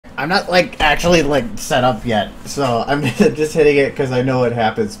I'm not like actually like set up yet, so I'm just hitting it because I know what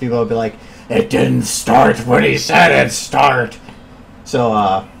happens. People will be like, "It didn't start when he said it start."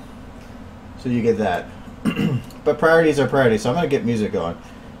 So so you get that. But priorities are priorities, so I'm gonna get music going.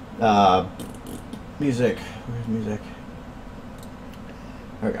 Music. Where's music?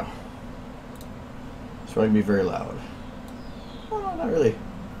 There we go. It's probably gonna be very loud. Oh, no, not really.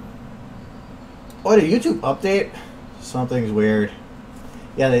 Oh, did YouTube update? Something's weird.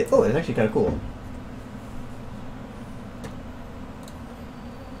 Yeah, oh, it's actually kind of cool.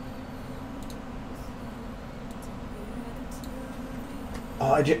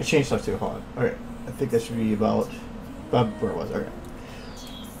 Oh, I changed stuff too. Hold on. Okay, I think that should be about where it was. Okay.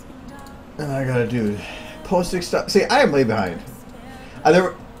 And I gotta do posting stuff. See, I am way behind.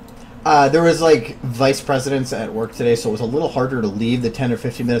 There was like vice presidents at work today, so it was a little harder to leave the 10 or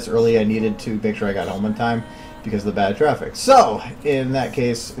 15 minutes early. I needed to make sure I got home in time because of the bad traffic. So, in that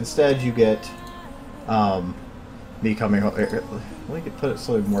case, instead you get me coming home. Let me put it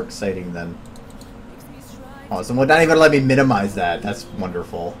so more exciting then. Awesome. Well, not even let me minimize that. That's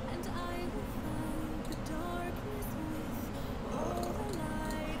wonderful.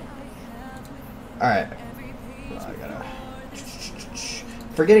 Alright. I gotta...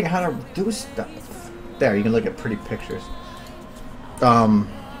 Forgetting how to do stuff. There, you can look at pretty pictures.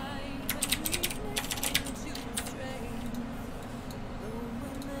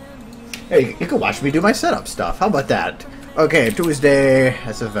 Hey, you can watch me do my setup stuff. How about that? Okay, Tuesday,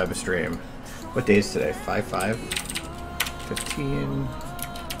 SFM stream. What day is today? 5/5? 15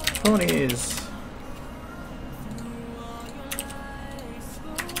 ponies.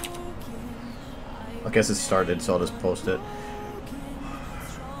 I guess it started, so I'll just post it.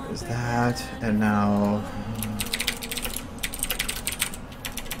 Is that, and now...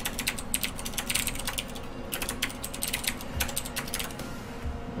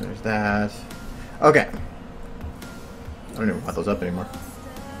 There's that. Okay. I don't even want those up anymore.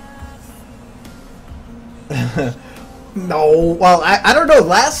 No, well, I don't know.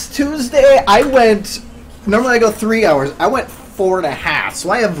 Last Tuesday, I went... Normally I go 3 hours. I went 4.5, so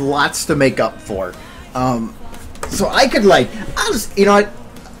I have lots to make up for. So I could, like... I'll just, you know what?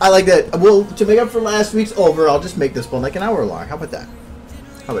 I like that. Well, to make up for last week's over, I'll just make this one like an hour long. How about that?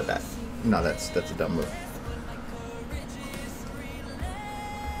 How about that? No, that's a dumb move.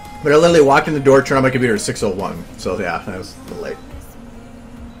 But I literally walked in the door, turned on my computer at 6:01. So yeah, that was a little late.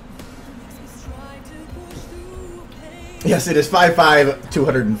 Yes, it is 5/5,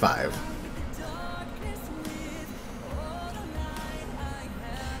 205.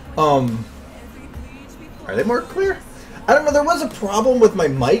 Are they more clear? I don't know, there was a problem with my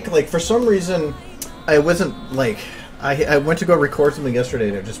mic. Like, for some reason, I wasn't, like... I went to go record something yesterday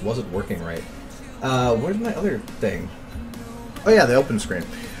and it just wasn't working right. Where's my other thing? Oh yeah, the open screen.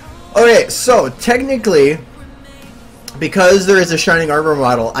 Okay, so, technically, because there is a Shining Armor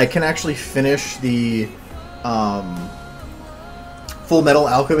model, I can actually finish the, Full Metal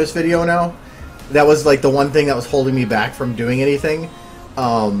Alchemist video now. That was, like, the one thing that was holding me back from doing anything.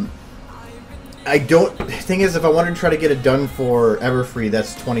 I don't... The thing is, if I wanted to try to get it done for Everfree,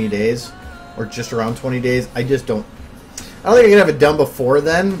 that's 20 days. Or just around 20 days. I just don't... I don't think I can have it done before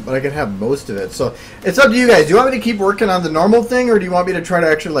then, but I can have most of it. So, it's up to you guys. Do you want me to keep working on the normal thing, or do you want me to try to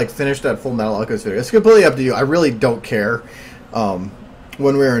actually, like, finish that Full Metal Alchemist video? It's completely up to you. I really don't care, one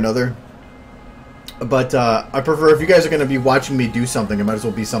way or another. But, I prefer, if you guys are going to be watching me do something, it might as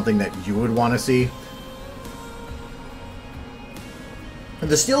well be something that you would want to see.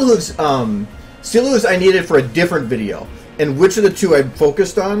 The steel hooves I needed for a different video, and which of the two I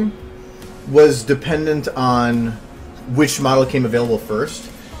focused on was dependent on which model came available first.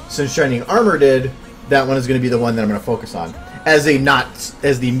 Since Shining Armor did, that one is going to be the one that I'm going to focus on as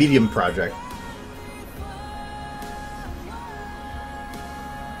the medium project.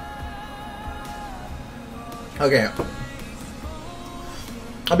 Okay,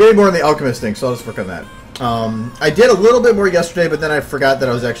 I'll be more on the Alchemist thing, so I'll just work on that. I did a little bit more yesterday, but then I forgot that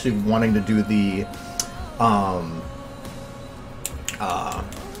I was actually wanting to do the,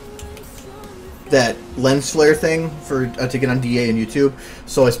 that lens flare thing for to get on DA and YouTube.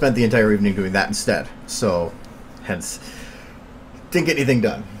 So I spent the entire evening doing that instead. So, hence, didn't get anything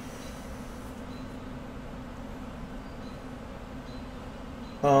done.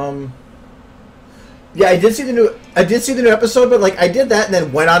 Yeah, I did see the new episode, but like I did that and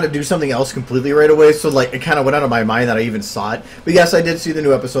then went on to do something else completely right away. So like it kind of went out of my mind that I even saw it. But yes, I did see the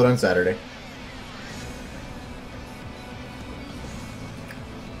new episode on Saturday.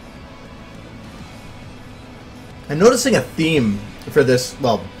 I'm noticing a theme for this.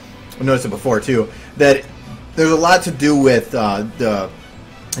 Well, I noticed it before too. That there's a lot to do with the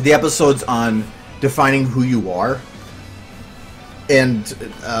the episodes on defining who you are, and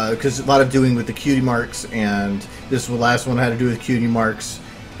because a lot of doing with the cutie marks, and this last one had to do with cutie marks,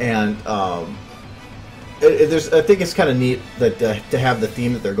 and I think it's kind of neat that to have the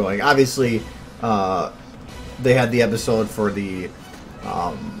theme that they're going. Obviously, they had the episode for the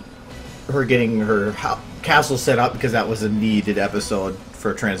her getting her castle set up because that was a needed episode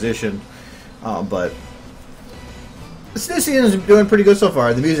for a transition, but this season is doing pretty good so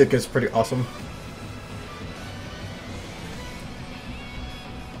far. The music is pretty awesome.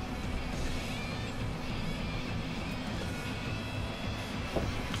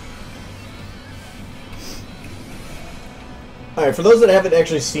 Alright, for those that haven't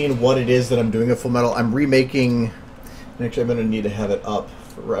actually seen what it is that I'm doing at Full Metal, I'm remaking... Actually, I'm going to need to have it up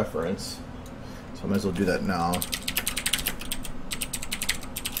for reference. So I might as well do that now.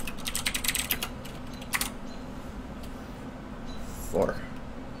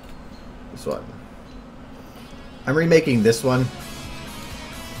 This one. I'm remaking this one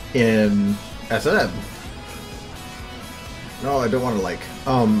in SFM. No, I don't want to like...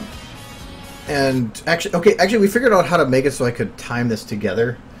 And actually, we figured out how to make it so I could time this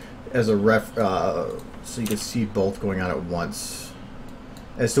together as a ref, so you can see both going on at once.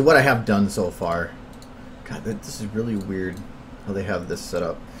 As to what I have done so far. God, this is really weird how they have this set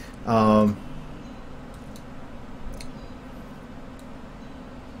up.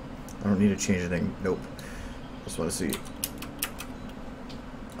 I don't need to change anything. Nope. Just want to see.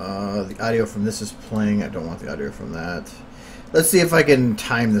 The audio from this is playing. I don't want the audio from that. Let's see if I can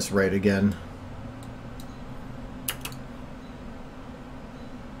time this right again.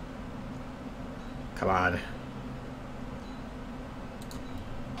 Come on.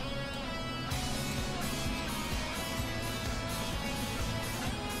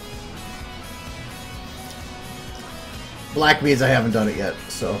 Black means I haven't done it yet,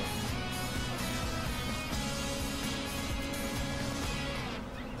 so.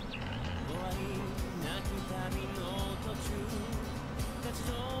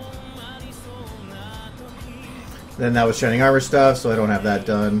 Then that was Shining Armor stuff, so I don't have that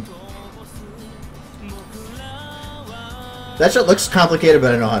done. That shit looks complicated,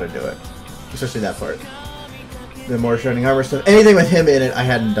 but I know how to do it. Especially that part. Then more Shining Armor stuff. Anything with him in it, I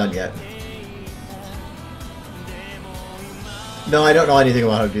hadn't done yet. No, I don't know anything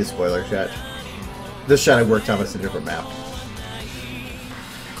about how to do spoilers yet. This shot I worked on was a different map.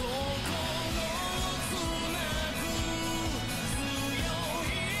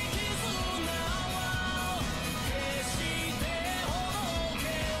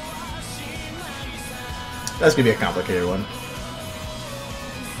 That's gonna be a complicated one.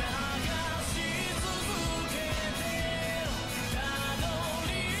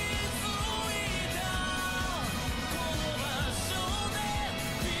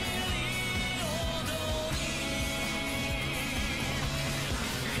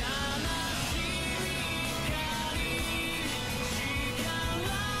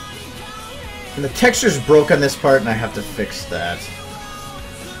 And the texture's broke on this part, and I have to fix that.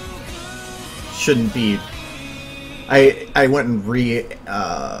 Shouldn't be. I went and what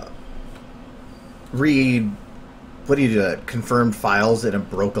do you do? Confirmed files, and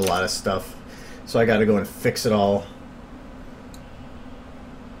it broke a lot of stuff. So I got to go and fix it all.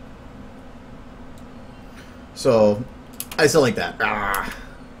 So I still like that.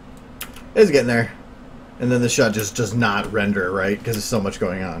 It's getting there. And then the shot just does not render, right? Because there's so much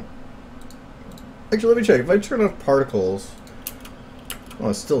going on. Actually, let me check. If I turn off particles... Well,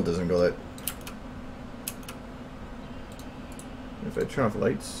 it still doesn't go that... If I turn off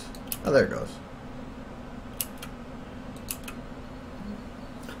lights... Oh, there it goes.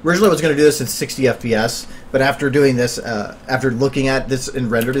 Originally I was going to do this in 60 FPS, but after doing this, after looking at this and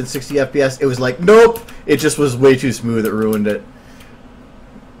rendered in 60 FPS, it was like, nope! It just was way too smooth, it ruined it.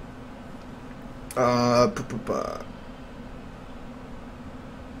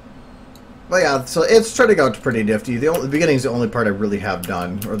 Well, yeah, so it's turning out pretty nifty. The beginning is the only part I really have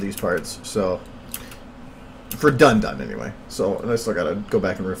done, or these parts, so... For done anyway. So, I still gotta go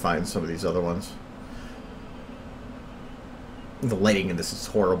back and refine some of these other ones. The lighting in this is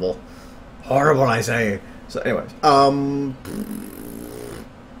horrible. Horrible, I say! So, anyways, alright.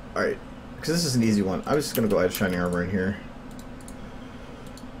 Because this is an easy one. I'm just gonna go add Shining Armor in here.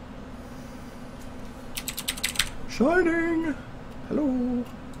 Shining! Hello!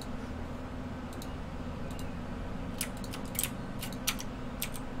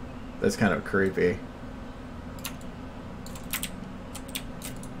 That's kind of creepy.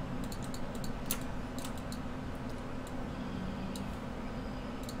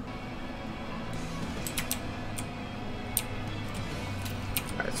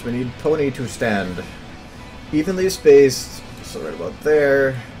 Alright, So we need Pony to stand evenly spaced, so right about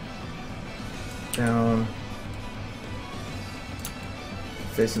there. Down.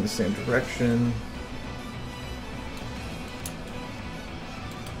 Facing the same direction.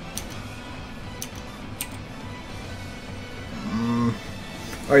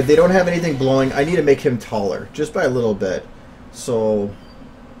 Alright, they don't have anything blowing. I need to make him taller, just by a little bit. So,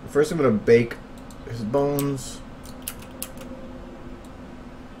 first I'm going to bake his bones.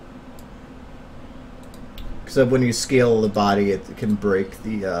 Because when you scale the body, it can break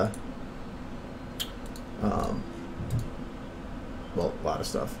the, well, a lot of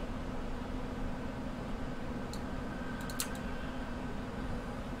stuff.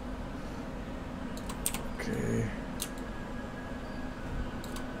 Okay.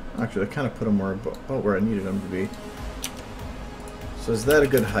 Actually, I kind of put him more about where I needed him to be. So is that a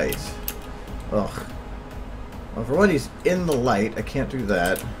good height? Ugh. Well, for one, he's in the light. I can't do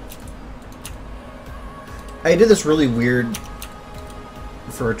that. I did this really weird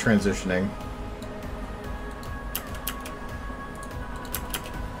for transitioning.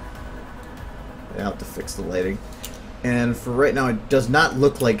 I'll have to fix the lighting. And for right now, it does not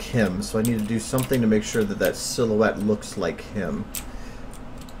look like him, so I need to do something to make sure that that silhouette looks like him.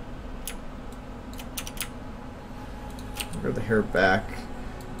 Grab the hair back.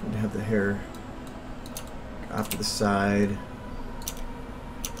 And have the hair off to the side.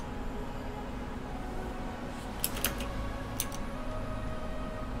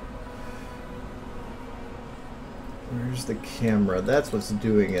 Where's the camera? That's what's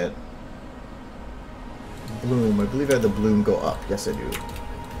doing it. Bloom. I believe I had the bloom go up. Yes, I do.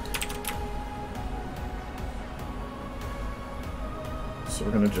 So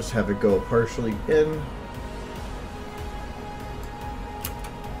we're going to just have it go partially in.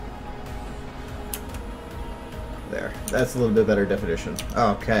 There. That's a little bit better definition.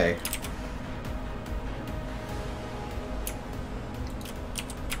 Okay.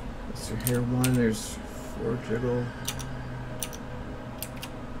 That's your hair one. There's 4 jiggle.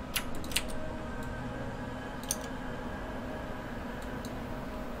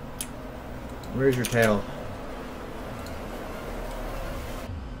 Where's your tail?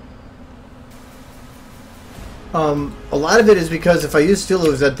 A lot of it is because if I use steel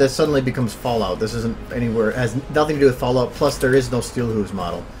hooves, that suddenly becomes Fallout. This isn't anywhere, it has nothing to do with Fallout, plus there is no steel hooves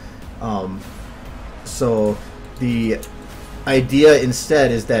model. So the idea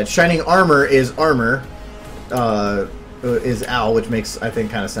instead is that shining armor is armor, is Al, which makes, I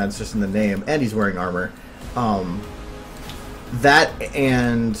think, kind of sense just in the name, and he's wearing armor. That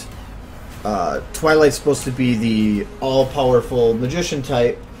and Twilight's supposed to be the all-powerful magician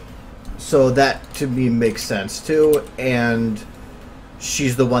type, so that to me makes sense too. And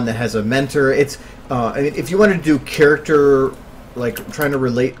she's the one that has a mentor. It's I mean, if you want to do character, like trying to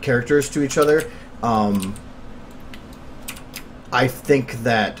relate characters to each other, I think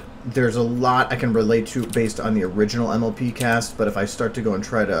that there's a lot I can relate to based on the original MLP cast. But if I start to go and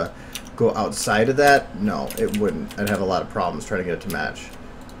try to go outside of that, no, it wouldn't. I'd have a lot of problems trying to get it to match.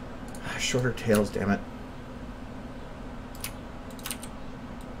 Shorter tails, damn it.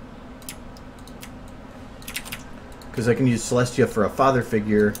 Because I can use Celestia for a father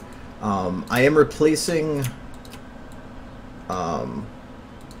figure. I am replacing... how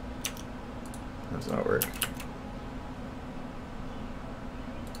does that work?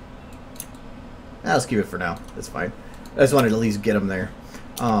 Let's keep it for now. That's fine. I just wanted to at least get them there.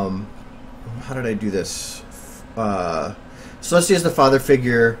 How did I do this? Celestia is the father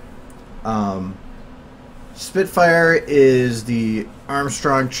figure. Spitfire is the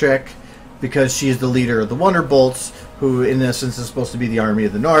Armstrong chick because she is the leader of the Wonderbolts, who in essence is supposed to be the Army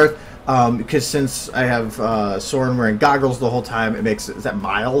of the North. Because since I have Soren wearing goggles the whole time, it makes... Is that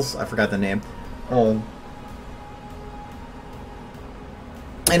Miles? I forgot the name.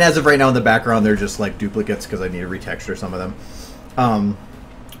 And as of right now in the background, they're just like duplicates because I need to retexture some of them.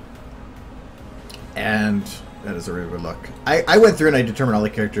 And that is a really good look. I went through and I determined all the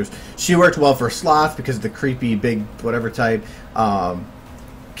characters. She worked well for Sloth because of the creepy big whatever type.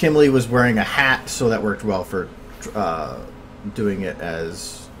 Kimberly was wearing a hat, so that worked well for doing it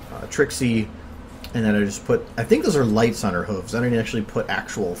as Trixie. And then I just put... I think those are lights on her hooves. I didn't actually put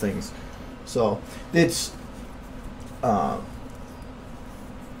actual things. So, it's... and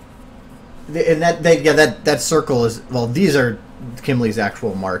that circle is... Well, these are Kimberly's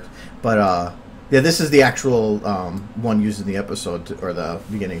actual mark. But, yeah, this is the actual one used in the episode, or the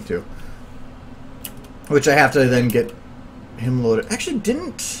beginning, too. Which I have to then get him loaded. Actually,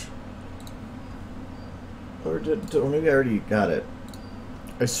 didn't... Or maybe I already got it.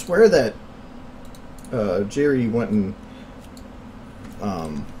 I swear that Jerry went and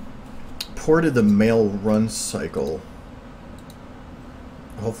ported the mail run cycle.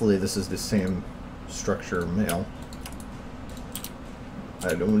 Hopefully this is the same structure mail.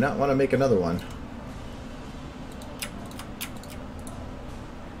 I do not want to make another one.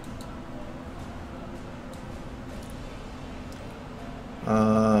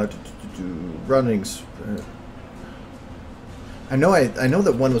 Runnings. I know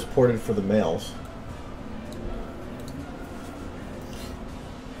that one was ported for the mails.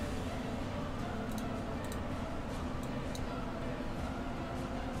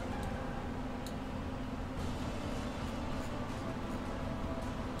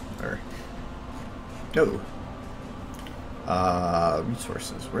 No.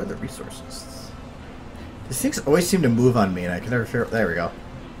 Resources. Where are the resources? These things always seem to move on me, and I can never figure out. There we go.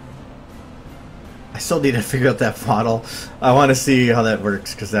 I still need to figure out that model. I want to see how that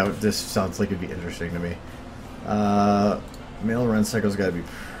works, because this sounds like it'd be interesting to me. Mail run cycle's got to be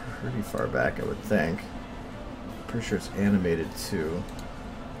pretty far back, I would think. Pretty sure it's animated too.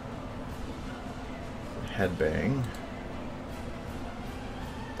 Headbang.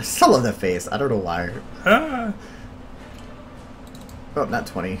 I still love that face. I don't know why. Ah. Oh, not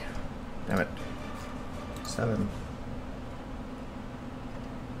 20. Damn it. 7.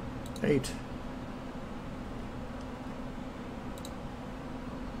 8.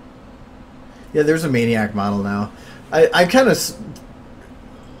 Yeah, there's a Maniac model now. I kind of...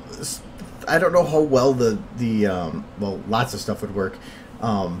 I don't know how well well, lots of stuff would work.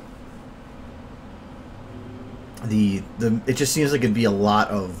 It just seems like it'd be a lot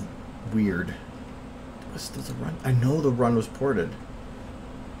of weird. Does the run? I know the run was ported.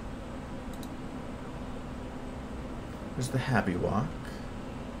 Where's the Happy Walk?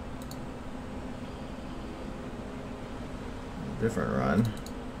 Different run.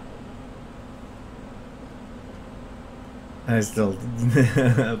 I still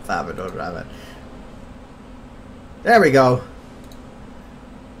pop it, don't drop it. There we go.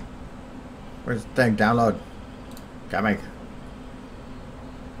 Where's the thing? Download. Coming.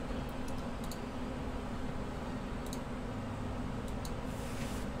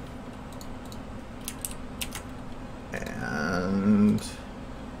 And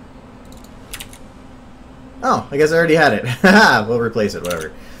oh, I guess I already had it. We'll replace it,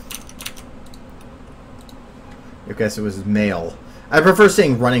 whatever. I guess it was mail. I prefer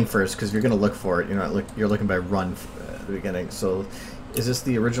saying running first because you're going to look for it. You're looking by run at the beginning. So, is this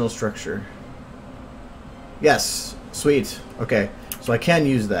the original structure? Yes. Sweet. Okay. So I can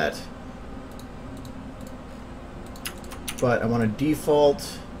use that. But I want to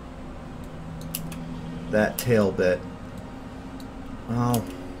default that tail bit. Well,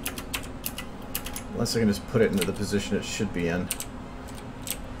 unless I can just put it into the position it should be in.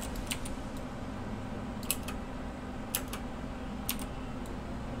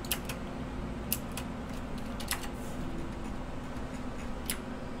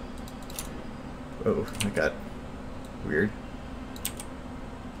 Oh, that got weird.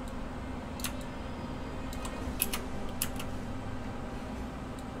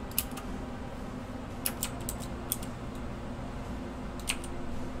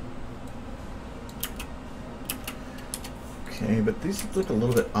 Okay, but these look a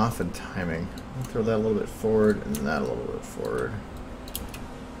little bit off in timing. I'll throw that a little bit forward and that a little bit forward.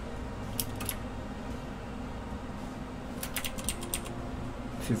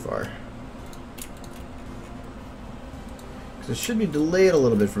 Too far. It should be delayed a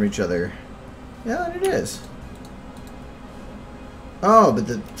little bit from each other. Yeah, it is. Oh, but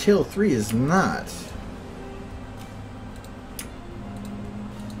the tail 3 is not.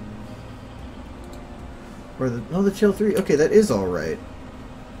 Or the tail 3. Okay, that is all right.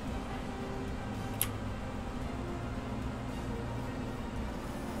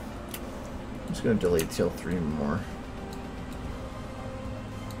 I'm just gonna delay tail 3 more.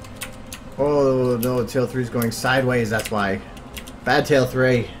 Oh no, tail 3 is going sideways. That's why. Bad tail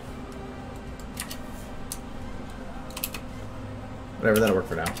 3. Whatever, that'll work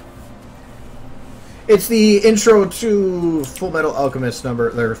for now. It's the intro to Full Metal Alchemist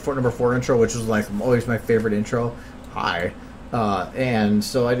number 4 intro, which is like always my favorite intro. Hi. And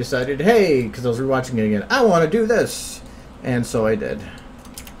so I decided, hey, because I was rewatching it again, I want to do this. And so I did.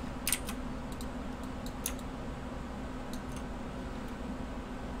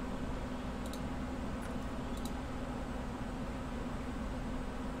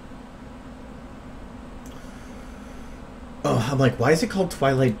 Oh, I'm like, why is it called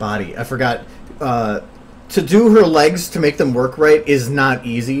Twilight Body? I forgot. To do her legs to make them work right is not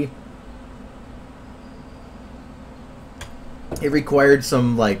easy. It required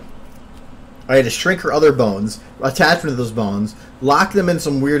some, like, I had to shrink her other bones, attachment to those bones, lock them in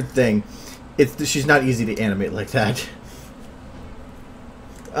some weird thing. She's not easy to animate like that.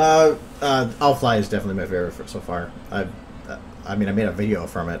 I'll Fly is definitely my favorite so far. I mean, I made a video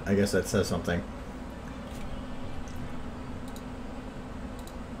from it. I guess that says something.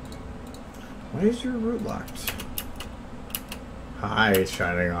 Why is your root locked? Hi,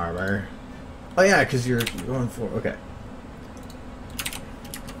 Shining Armor. Oh yeah, because you're going for... Okay.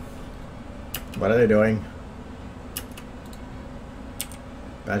 What are they doing?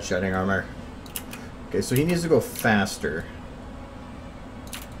 Bad Shining Armor. Okay, so he needs to go faster.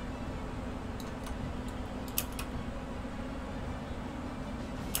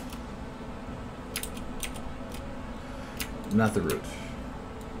 Not the root.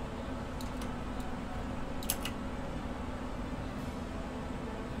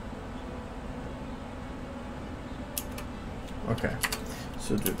 Okay,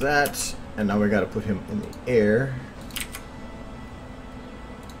 so do that, and now we got to put him in the air.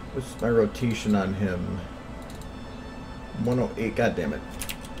 What's my rotation on him? 108. God damn it!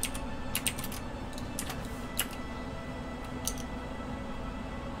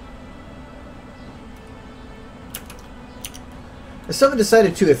 I still haven't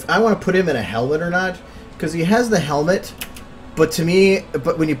decided too if I want to put him in a helmet or not, because he has the helmet, but to me,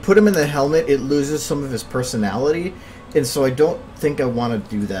 when you put him in the helmet, it loses some of his personality. And so I don't think I want to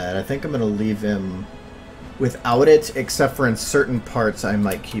do that. I think I'm going to leave him without it, except for in certain parts I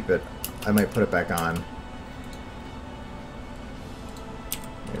might keep it. I might put it back on.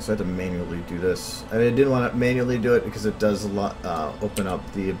 Okay, so I have to manually do this. I didn't want to manually do it because it does a lot, open up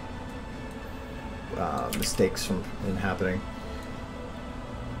the mistakes from happening.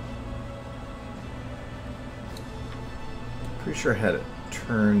 Pretty sure I had it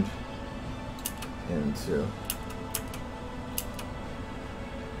turned into...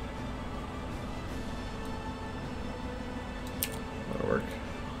 Work.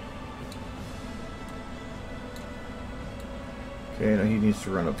 Okay, now he needs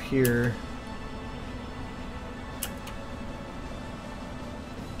to run up here.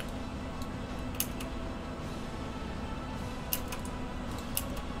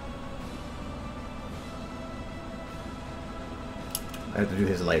 I have to do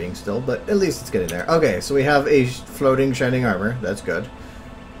his lighting still, but at least it's getting there. Okay, so we have a floating Shining Armor. That's good.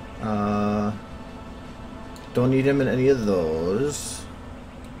 Don't need him in any of those.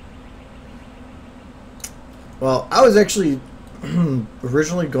 Well, I was actually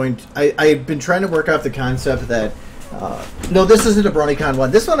originally going to... I've been trying to work out the concept that... no, this isn't a BronyCon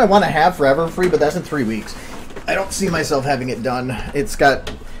one. This one I want to have forever free, but that's in 3 weeks. I don't see myself having it done. It's got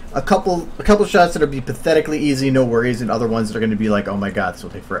a couple shots that'll be pathetically easy, no worries, and other ones that are going to be like, oh my god, this will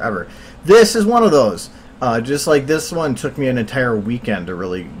take forever. This is one of those. Just like this one took me an entire weekend to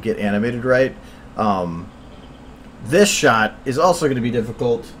really get animated right. This shot is also going to be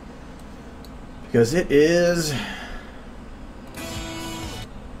difficult because it is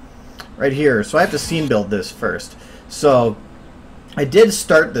right here. So I have to scene build this first. So I did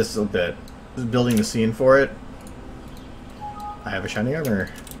start this a bit, building the scene for it. I have a Shining Armor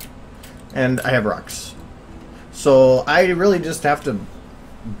and I have rocks. So I really just have to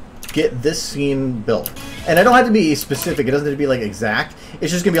get this scene built. And I don't have to be specific. It doesn't have to be like exact.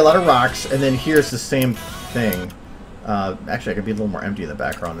 It's just going to be a lot of rocks, and then here's the same thing. Actually, I could be a little more empty in the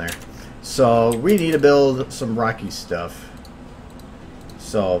background there. So we need to build some rocky stuff.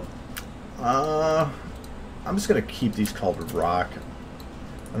 So I'm just going to keep these called rock.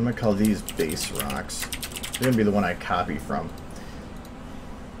 I'm going to call these base rocks. They're going to be the one I copy from.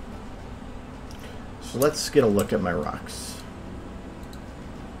 So let's get a look at my rocks.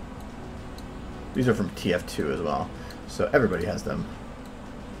 These are from TF2 as well. So everybody has them.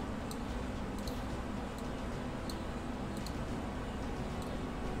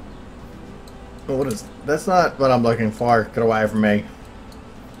 What is... That's not what I'm looking for. Get away from me.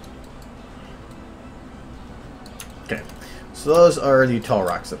 Okay. So those are the tall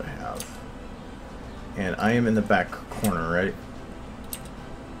rocks that I have. And I am in the back corner, right?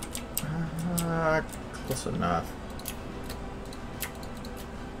 Close enough.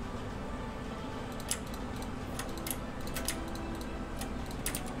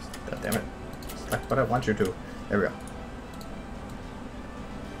 God damn it. Select what I want you to. There we go.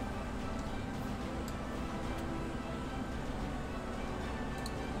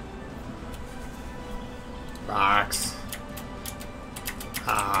 Rocks.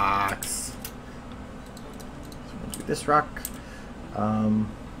 Rocks. So we'll do this rock.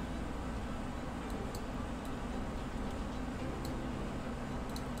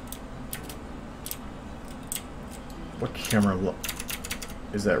 What camera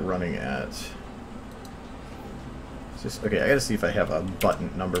is that running at? Just okay. I gotta see if I have a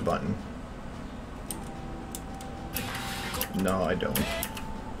number button. No, I don't.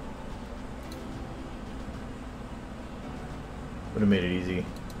 Would have made it easy.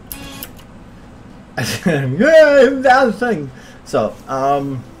 Yeah, that thing. So,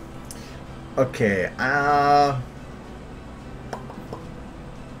 okay.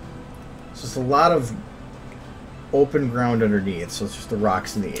 So it's a lot of open ground underneath. So it's just the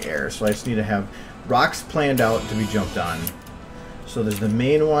rocks in the air. So I just need to have rocks planned out to be jumped on. So there's the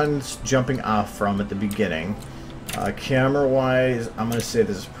main ones jumping off from at the beginning. Camera-wise, I'm going to say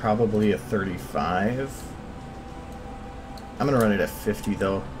this is probably a 35. I'm going to run it at 50,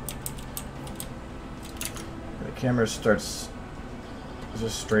 though. The camera starts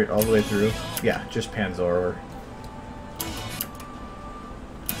just straight all the way through. Yeah, just pans over.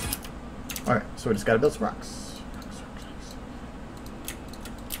 Alright, so we just got to build some rocks.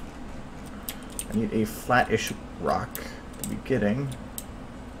 I need a flat-ish rock at the beginning.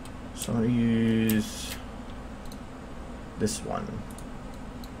 So I'm going to use this one.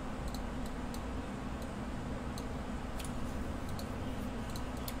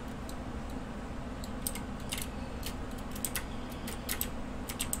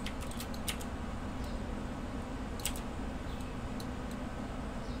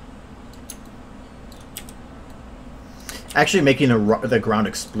 Actually, making the ground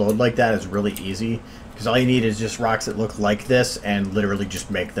explode like that is really easy, because all you need is just rocks that look like this and literally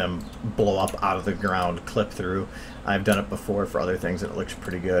just make them blow up out of the ground, clip through. I've done it before for other things and it looks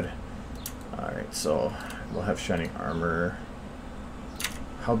pretty good. Alright, so we'll have shining armor.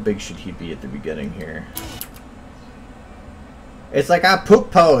 How big should he be at the beginning here? It's like a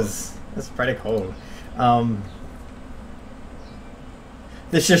poop pose. That's pretty cool.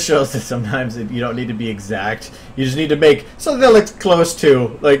 This just shows that sometimes you don't need to be exact. You just need to make something that looks close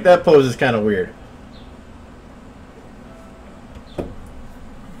to. Like, that pose is kind of weird.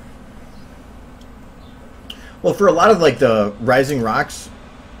 Well, for a lot of, like, the rising rocks,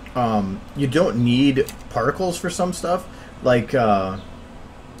 you don't need particles for some stuff. Like,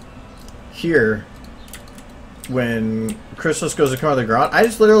 here, when Chrysalis goes to come out of the ground, I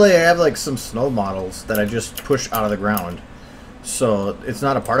just literally have, like, some snow models that I just push out of the ground. So it's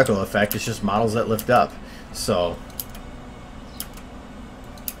not a particle effect, it's just models that lift up. So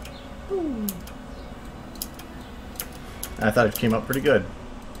I thought it came out pretty good.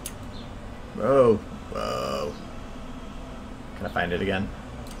 Whoa, whoa. Can I find it again?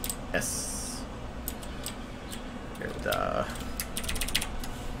 Yes.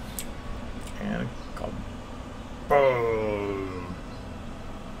 And go. Boom.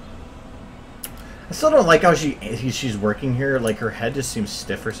 I still don't like how she's working here. Like, her head just seems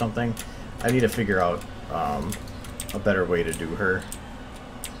stiff or something. I need to figure out a better way to do her.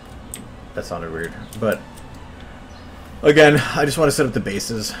 That sounded weird. But, again, I just want to set up the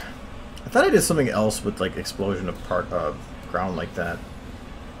bases. I thought I did something else with, like, explosion of ground like that.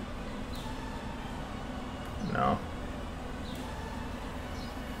 No.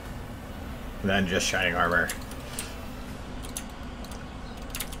 And then just shining armor.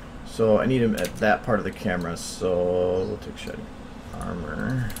 So I need him at that part of the camera, so we'll take shining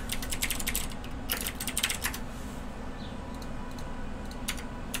armor.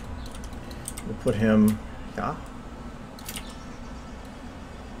 We'll put him, yeah.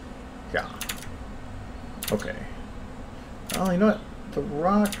 Yeah. Okay. Oh, you know what? The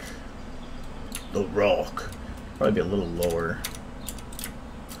rock. Probably be a little lower.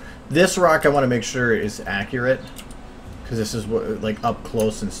 This rock I want to make sure is accurate, because this is what, like, up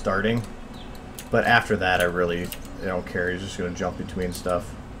close and starting. But after that, I don't care. He's just going to jump between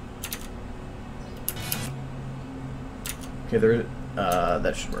stuff. Okay,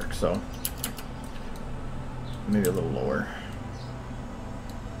 that should work. So maybe a little lower.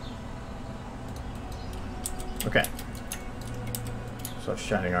 Okay. So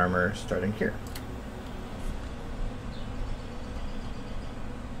shining armor starting here.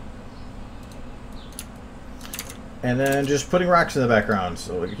 And then just putting rocks in the background.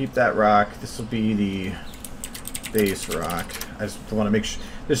 So we keep that rock. This will be the base rock. I just want to make sure.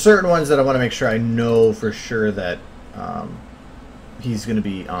 There's certain ones that I want to make sure I know for sure that he's going to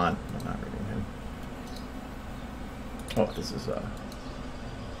be on. I'm not reading him. Oh, this is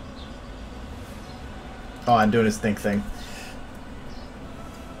oh, I'm doing his think thing.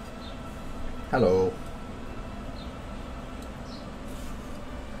 Hello.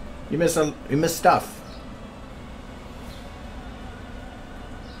 You miss stuff.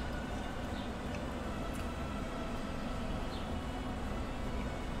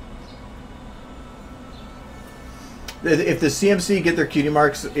 If the CMC get their cutie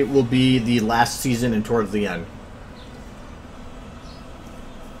marks, it will be the last season and towards the end.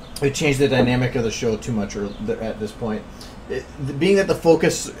 it changed the dynamic of the show too much at this point. Being that the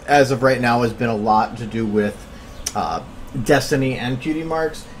focus as of right now has been a lot to do with Destiny and Cutie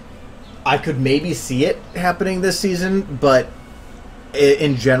Marks, I could maybe see it happening this season, but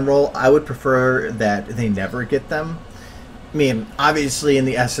in general, I would prefer that they never get them. I mean, obviously, in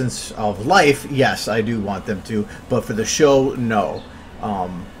the essence of life, yes, I do want them to, but for the show, no.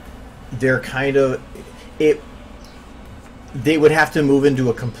 They're kind of... They would have to move into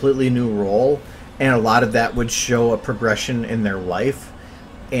a completely new role, and a lot of that would show a progression in their life,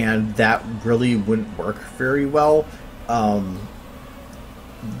 and that really wouldn't work very well.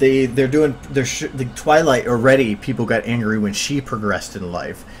 The Twilight already, people got angry when she progressed in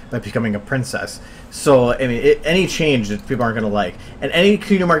life by becoming a princess. So I mean, any change that people aren't going to like, and any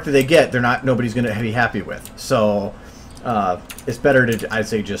cutie mark that they get, nobody's going to be happy with. So it's better to, I'd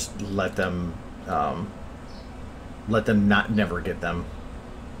say, just let them never get them.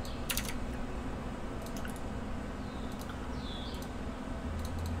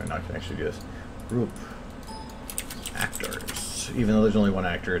 Right now I can actually do this. Group actors. Even though there's only one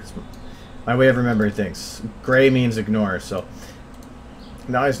actor, it's my way of remembering things. Gray means ignore, so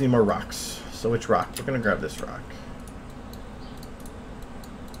now I just need more rocks. So which rock? We're gonna grab this rock.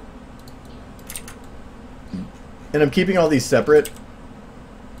 And I'm keeping all these separate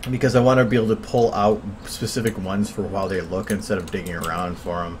because I want to be able to pull out specific ones for how they look instead of digging around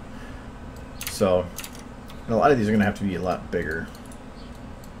for them. So a lot of these are gonna have to be a lot bigger.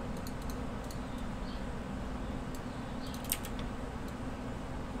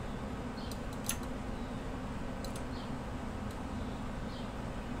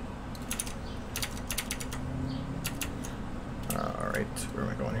 Where am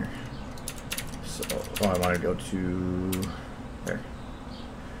I going here? So, I want to go to there.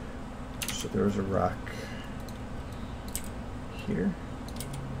 So there was a rock here.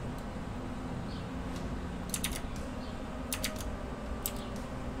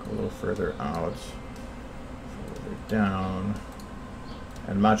 Go a little further out, further down,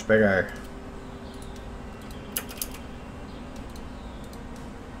 and much bigger.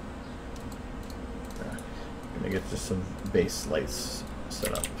 Gonna get just some base lights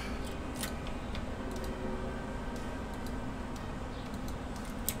set up.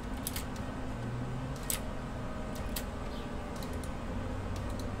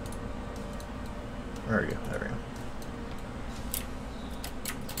 Where are you? There we go.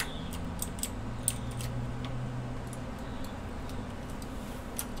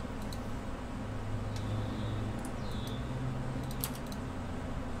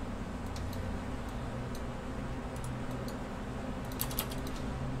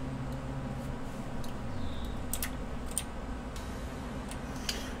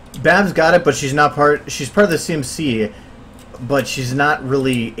 Babs got it, but she's not part. She's part of the CMC, but she's not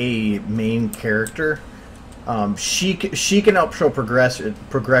really a main character. She can help show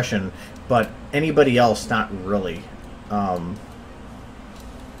progression, but anybody else, not really. I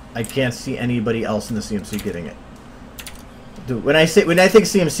can't see anybody else in the CMC getting it. When I think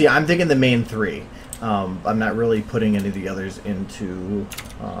CMC, I'm thinking the main three. I'm not really putting any of the others into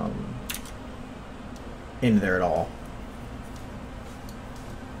there at all.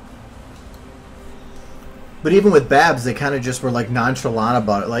 But even with Babs, they kind of just were like nonchalant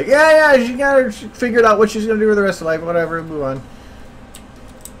about it. Like, yeah, she figured out what she's going to do with the rest of life, whatever, move on.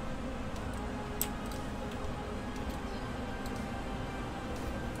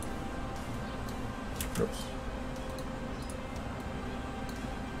 Oops.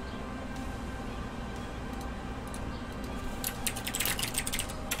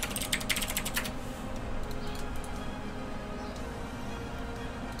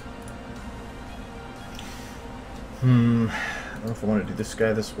 I don't know if I want to do this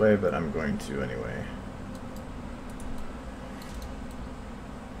guy this way, but I'm going to anyway.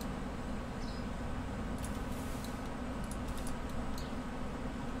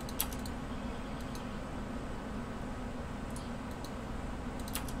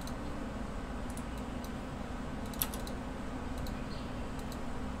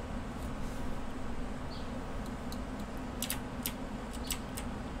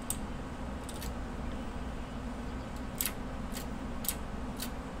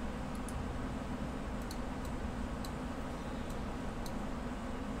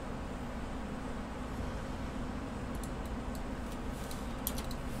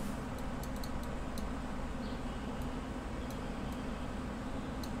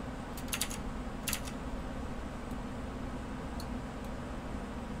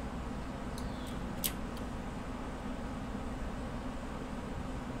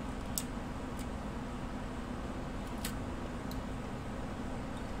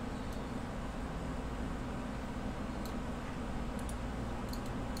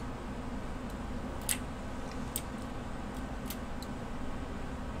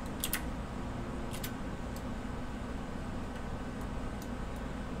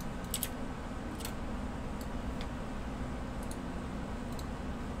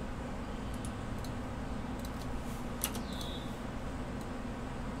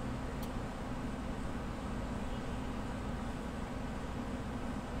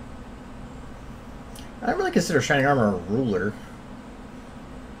 I don't really consider Shining Armor a ruler.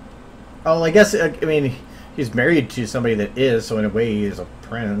 Oh, I guess, I mean, he's married to somebody that is, so in a way he is a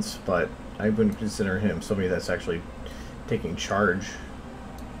prince, but I wouldn't consider him somebody that's actually taking charge.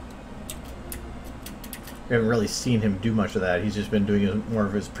 We haven't really seen him do much of that. He's just been doing more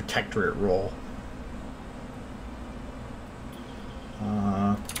of his protectorate role.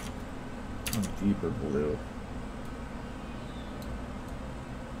 Deeper blue.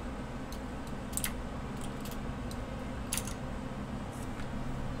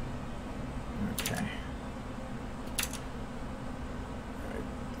 Okay.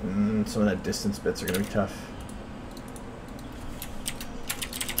 Some of that distance bits are going to be tough.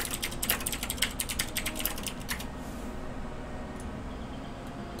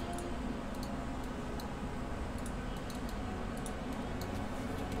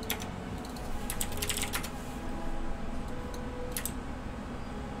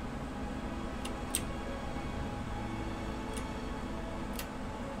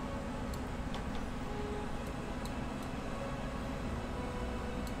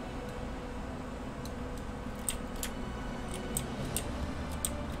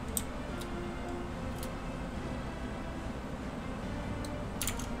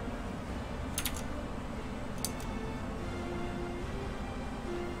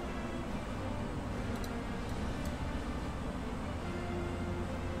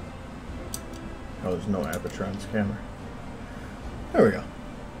 Oh, there's no aperture on this camera. There we go.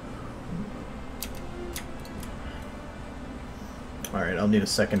 Alright, I'll need a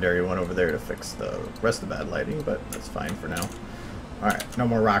secondary one over there to fix the rest of the bad lighting, but that's fine for now. Alright, no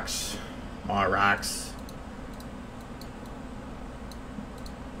more rocks. More rocks.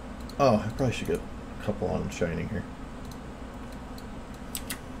 Oh, I probably should get a couple on shining here.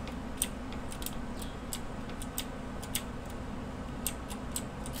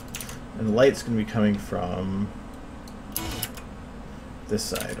 And the light's going to be coming from this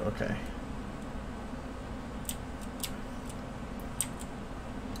side, okay.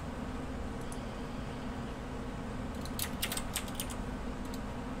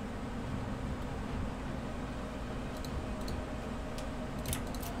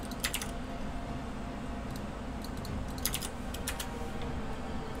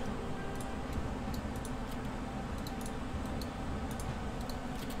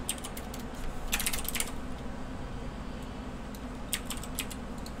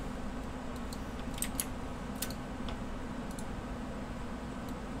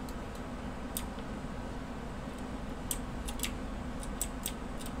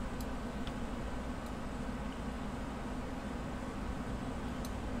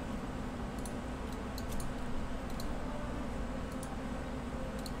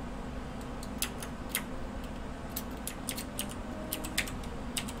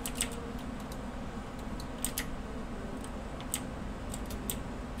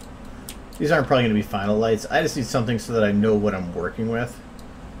 These aren't probably going to be final lights. I just need something so that I know what I'm working with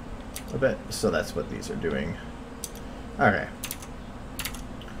a bit. So that's what these are doing. Okay.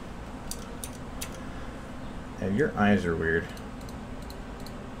 And your eyes are weird.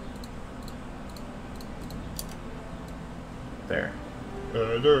 There.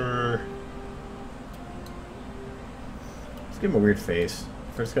 Let's give him a weird face.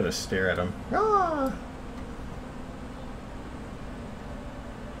 First gotta stare at him. Ah!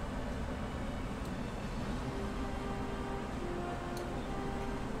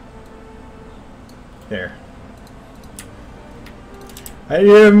 There. I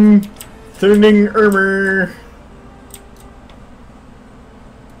am turning armor.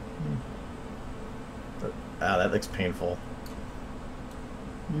 Ah, that looks painful.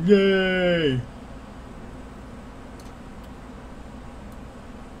 Yay!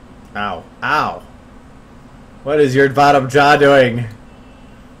 Ow. Ow! What is your bottom jaw doing?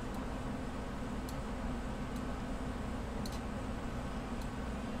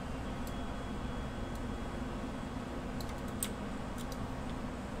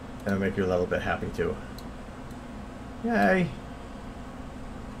 That'll make you a little bit happy too. Yay!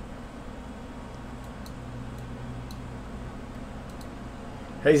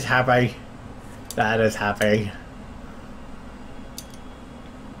 He's happy. That is happy.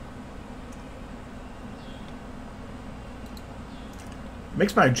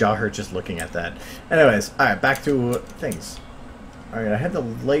 Makes my jaw hurt just looking at that. Anyways, alright, back to things. Alright, I had the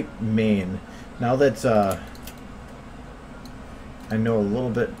light main. Now that I know a little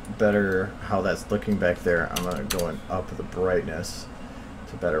bit better how that's looking back there, I'm going to go up the brightness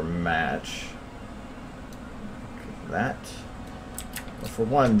to better match that. Well, for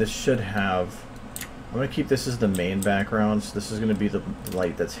one, this should have I'm going to keep this as the main background, so this is going to be the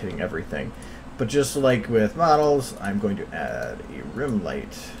light that's hitting everything. But just like with models, I'm going to add a rim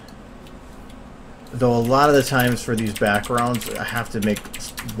light. Though a lot of the times for these backgrounds, I have to make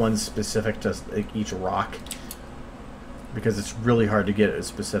one specific to each rock, because it's really hard to get it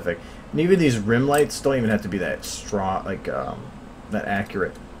specific. And even these rim lights don't even have to be that strong, like that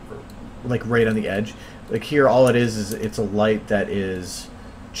accurate, like right on the edge. Like here, all it is it's a light that is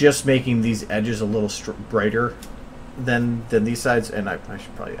just making these edges a little brighter than these sides. And I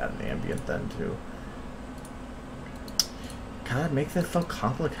should probably add an ambient then too. God, make that feel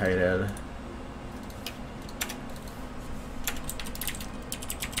complicated.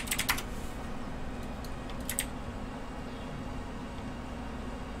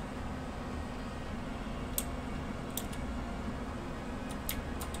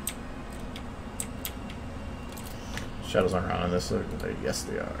 Shadows aren't on this. Yes,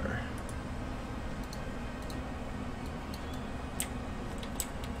 they are.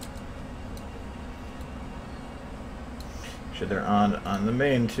 Actually, they're on the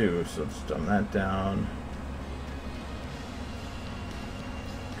main too, so let's dumb that down.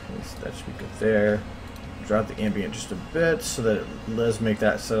 Okay, so that should be good there. Drop the ambient just a bit so that it does make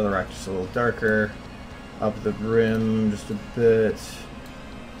that side of the rock just a little darker. Up the rim just a bit.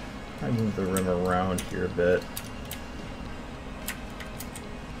 I move the rim around here a bit.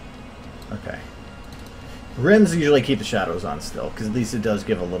 Okay. Rims usually keep the shadows on still, because at least it does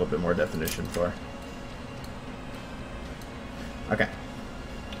give a little bit more definition for. Okay.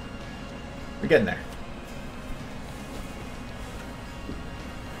 We're getting there.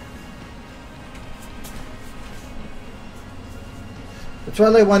 The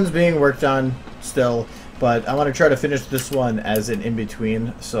Twilight one's being worked on still, but I want to try to finish this one as an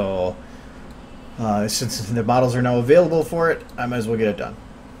in-between, so since the models are now available for it, I might as well get it done.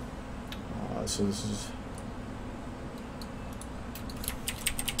 So this is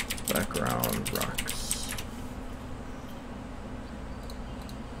background rocks.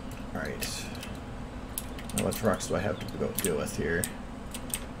 Alright. Now what rocks do I have to go deal with here?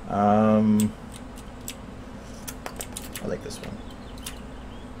 I like this one.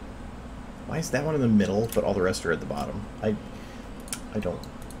 Why is that one in the middle, but all the rest are at the bottom? I don't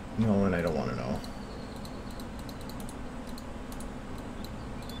know, and I don't want to know.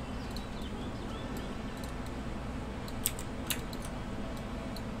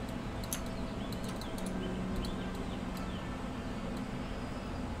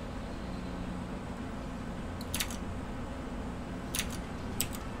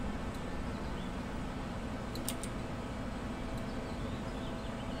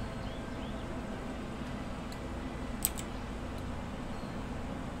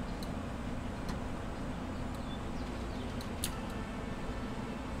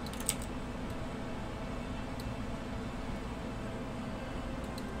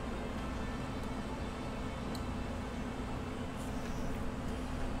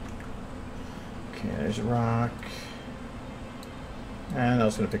 Okay, there's a rock. And I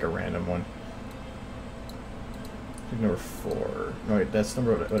was going to pick a random one. Pick number 4. No, wait, that's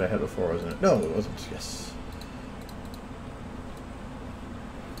number what I had before, wasn't it? No, it wasn't. Yes.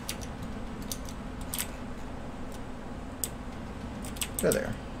 Go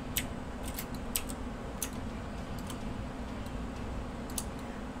there.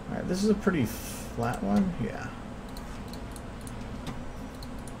 Alright, this is a pretty flat one. Yeah.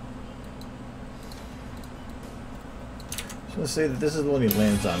 So let's say that this is the one he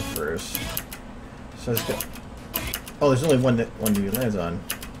lands on first. So let's go. Oh, there's only one that he lands on.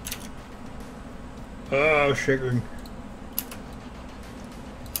 Oh, shaking.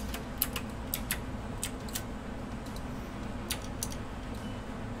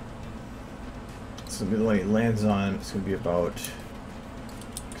 So the one he lands on, it's gonna be about.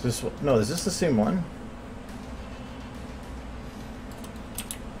 Cause this one, no, is this the same one?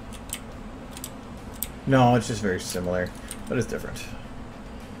 No, it's just very similar, but it's different.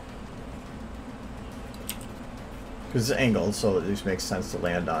 Because it's angled, so it just makes sense to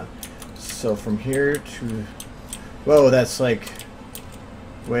land on. So from here to... Whoa, that's like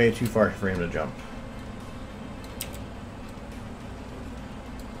way too far for him to jump.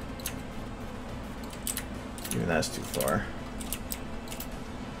 Even that's too far.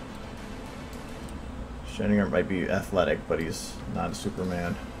 Shininger might be athletic, but he's not a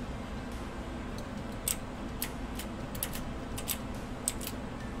Superman.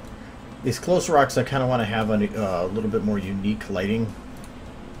 These close rocks, I kind of want to have a little bit more unique lighting,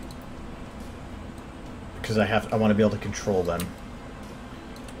 because I want to be able to control them.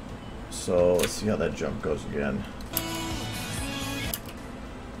 So let's see how that jump goes again.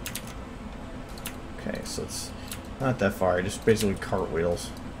 Okay, Okay, so it's not that far. Just basically cartwheels.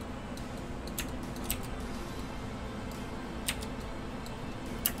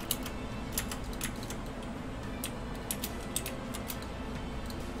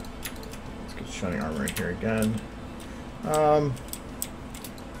 Let's get shining armor in here again.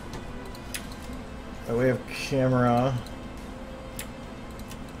 We have camera.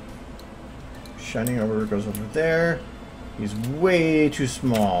 Shining armor goes over there. He's way too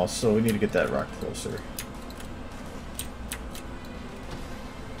small, so we need to get that rock closer.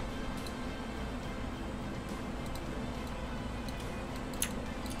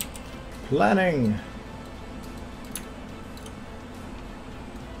 Planning.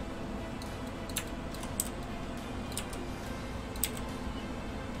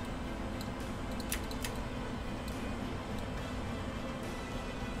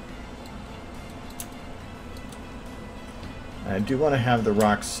 I do want to have the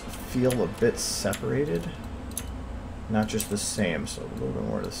rocks feel a bit separated, not just the same, so a little bit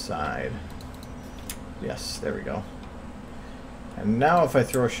more to the side. Yes, there we go. And now if I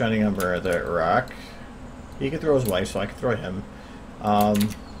throw a shining ember at that rock, he can throw his wife, so I can throw him.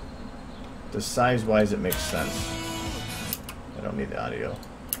 The size-wise, it makes sense. I don't need the audio.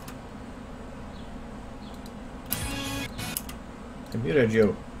 I muted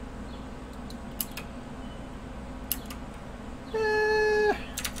you.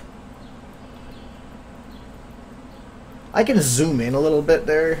 I can zoom in a little bit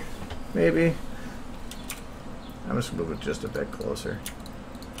there, maybe. I'm just gonna move it just a bit closer.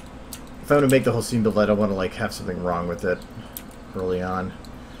 If I'm gonna make the whole scene build, I don't want to like have something wrong with it early on.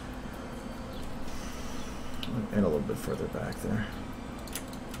 And a little bit further back there.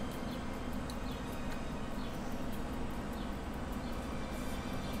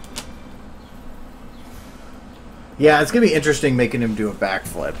 Yeah, it's gonna be interesting making him do a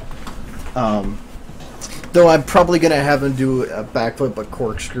backflip. Though I'm probably gonna have him do a backflip but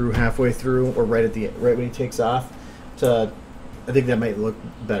corkscrew halfway through, or right when he takes off. I think that might look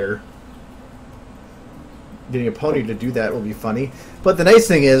better. Getting a pony to do that will be funny. But the nice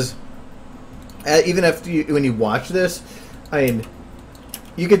thing is, even when you watch this, I mean,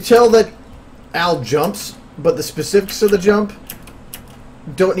 you can tell that Al jumps, but the specifics of the jump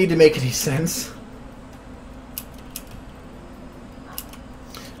don't need to make any sense.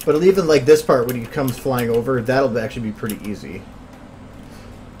 But even like this part, when he comes flying over, that'll actually be pretty easy.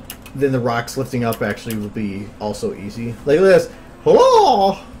 Then the rocks lifting up actually will be also easy. Like this.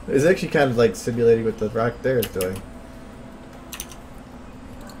 Hello! It's actually kind of like simulating what the rock there is doing.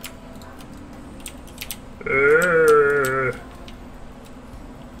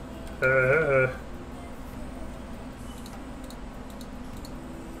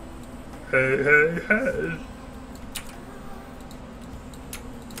 Hey.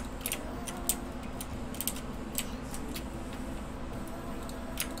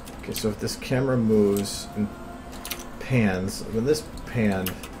 Okay, so if this camera moves and pans, when this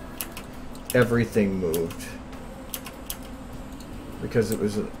panned, everything moved. Because it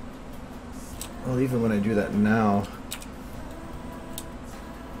was, well, even when I do that now,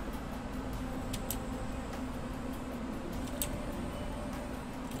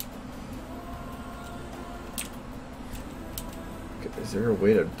 is there a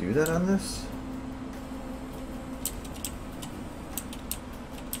way to do that on this?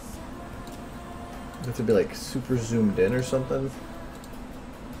 You have to be like super zoomed in or something.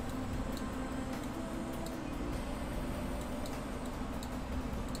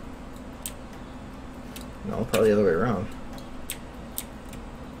 No, probably the other way around.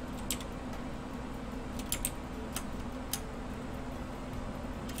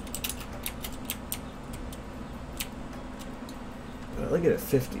 I like it at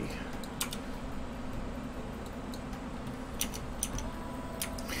 50.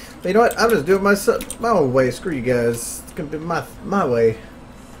 But you know what? I'm just doing my own way. Screw you guys. It's gonna be my way.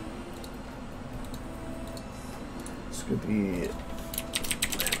 It's gonna be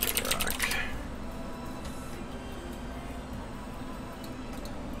rock.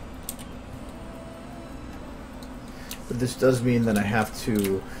 But this does mean that I have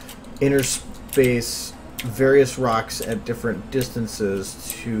to interspace various rocks at different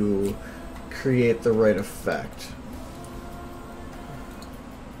distances to create the right effect.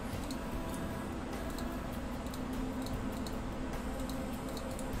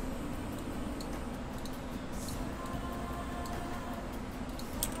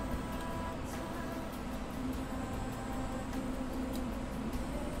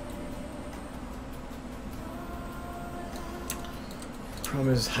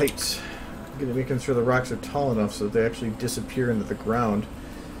 Problem is height. I'm gonna making sure the rocks are tall enough so that they actually disappear into the ground.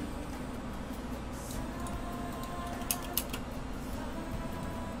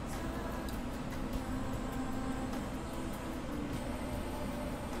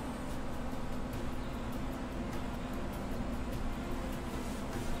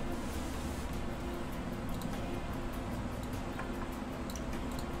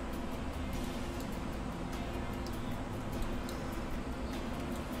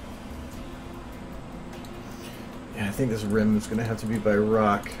 think this rim is going to have to be by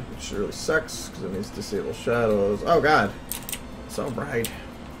rock, which really sucks because it means disable shadows. Oh god, so bright.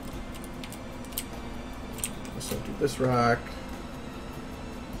 So do this rock.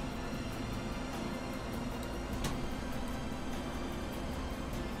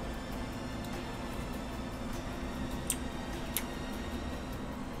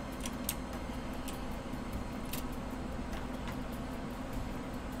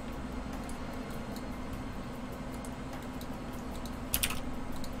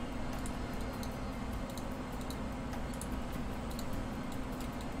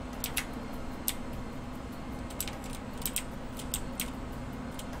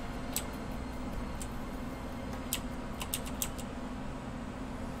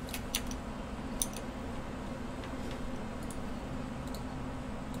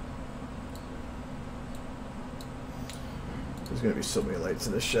 There's gonna be so many lights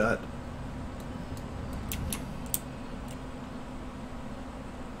in this shot.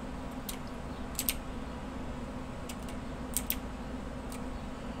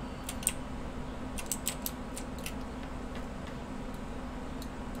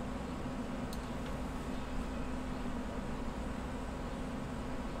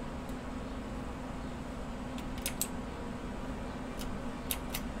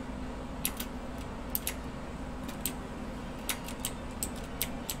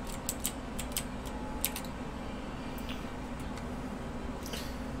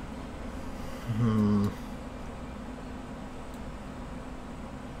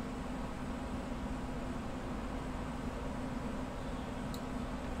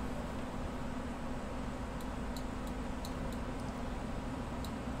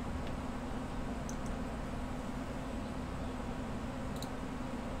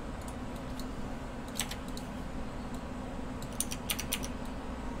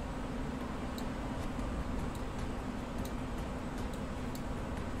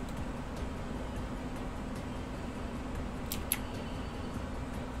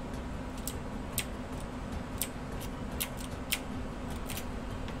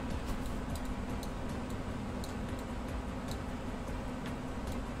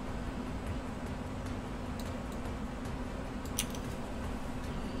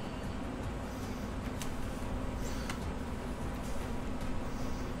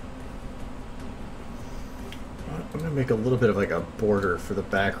 I'm gonna make a little bit of like a border for the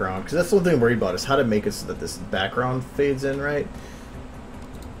background because that's the one thing I'm worried about is how to make it so that this background fades in right.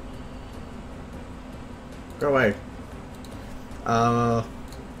 Go away.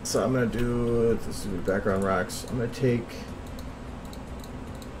 So I'm gonna do this is background rocks. I'm gonna take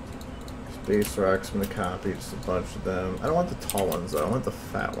space rocks. I'm gonna copy just a bunch of them. I don't want the tall ones though. I want the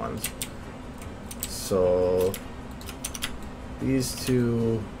fat ones. So these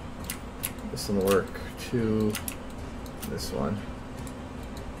two. This one will work too. This one.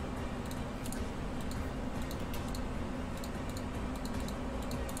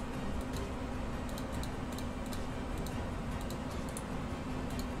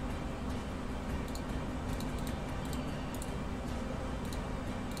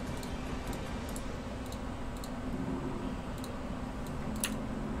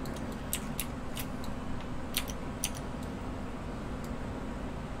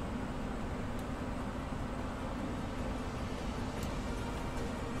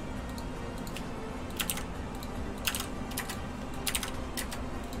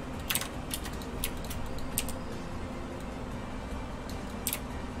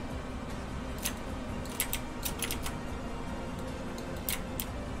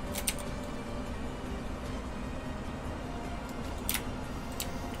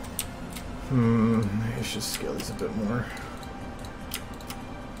 I should scale these a bit more.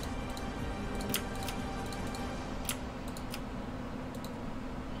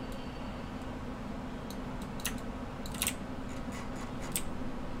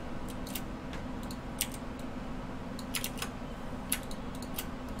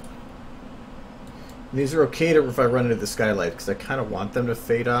 And these are okay to if I run into the skylight because I kind of want them to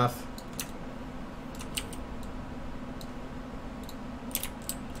fade off.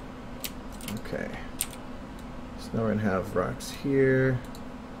 Okay. So now we're going to have rocks here,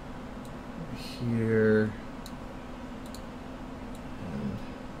 here, and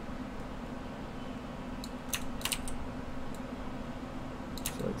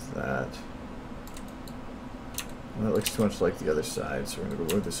so like that. And that looks too much like the other side, so we're going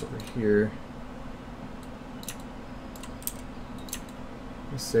to move this over here.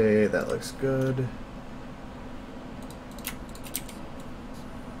 Let's say that looks good.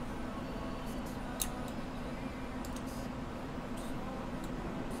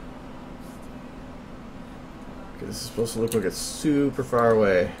 this is supposed to look like it's super far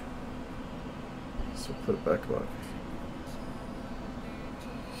away. So put it back about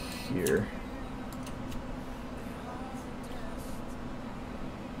here.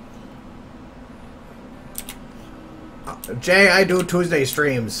 Jay, I do Tuesday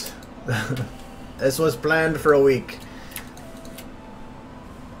streams. This was planned for a week.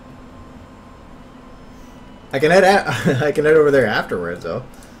 I can head I can head over there afterwards, though.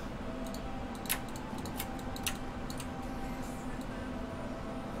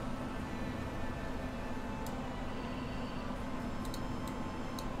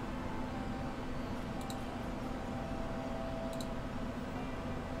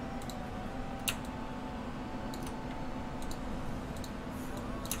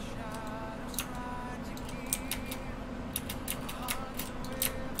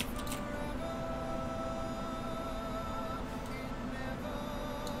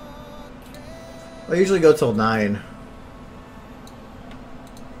 I usually go till 9.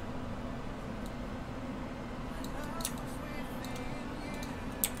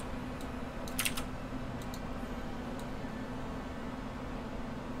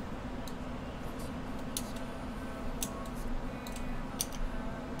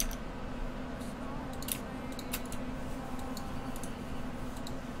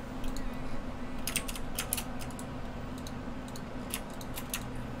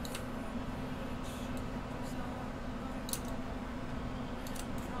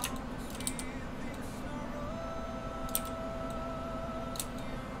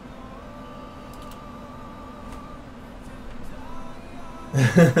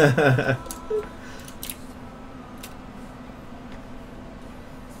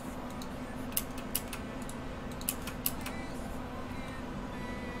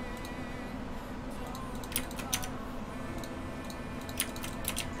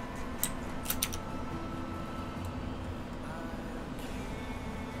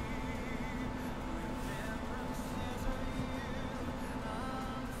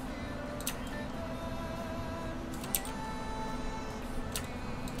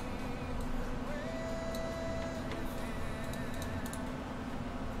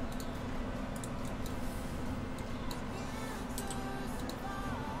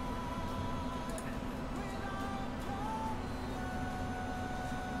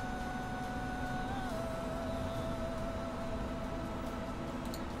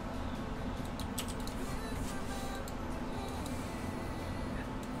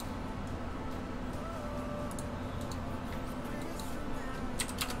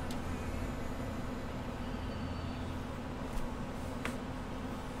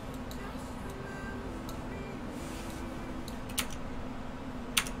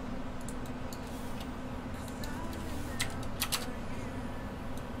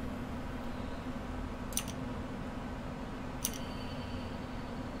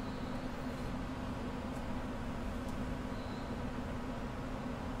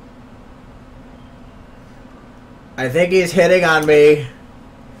 I think he's hitting on me.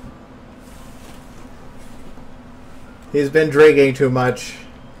 He's been drinking too much.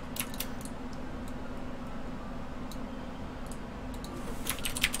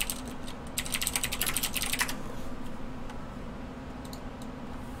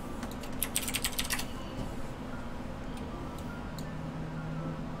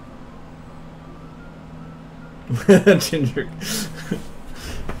 Ginger.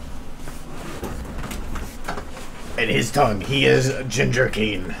 In his tongue, he is Ginger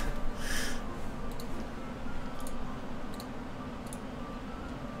Keen.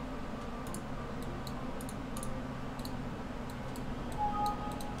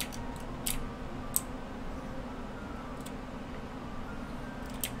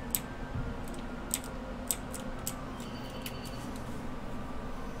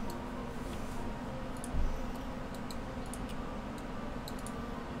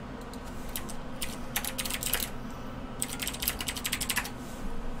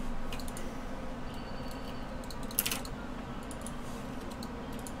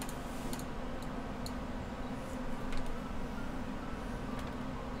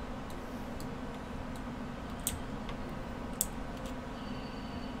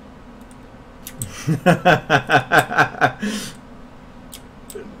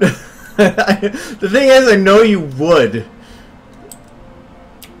 The thing is, I know you would.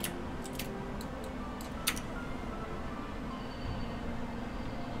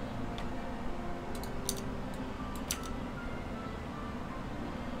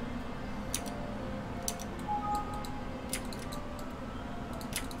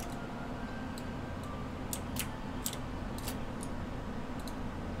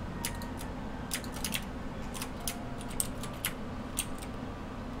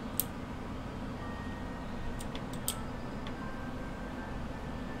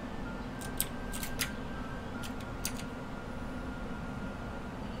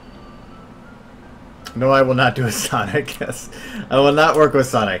 No, I will not do a Sonic. Yes, I will not work with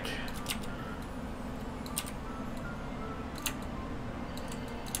Sonic.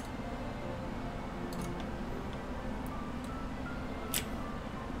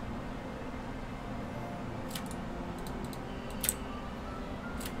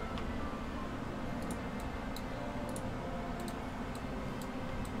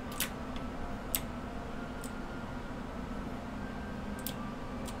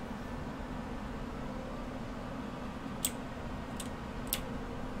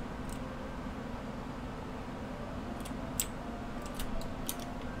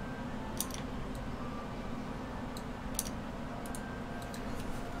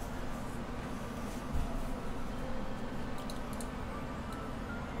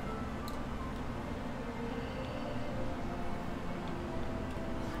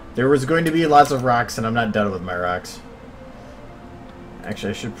 There was going to be lots of rocks, and I'm not done with my rocks.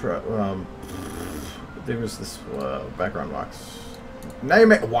 Actually, I should there was this background rocks. Now you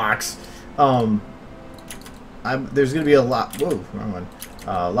make rocks. There's going to be a lot. Whoa, wrong one.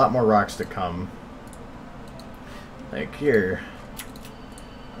 A lot more rocks to come. Like here.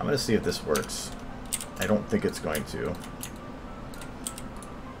 I'm going to see if this works. I don't think it's going to.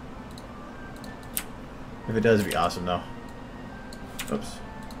 If it does, it'd be awesome, though. Oops.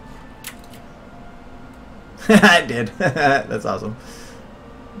 I did. That's awesome.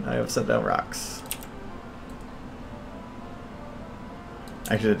 Now I have set down rocks.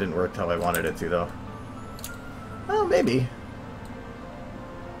 Actually, it didn't work how I wanted it to, though. Well, maybe.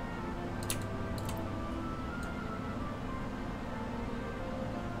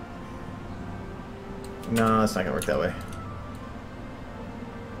 No, it's not gonna work that way.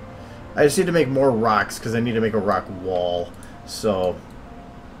 I just need to make more rocks because I need to make a rock wall. So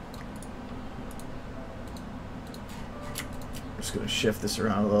I'm just gonna shift this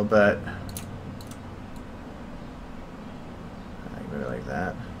around a little bit. Maybe like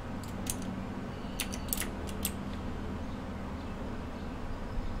that.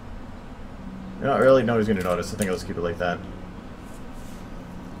 Not really. Nobody's gonna notice. I think I'll just keep it like that.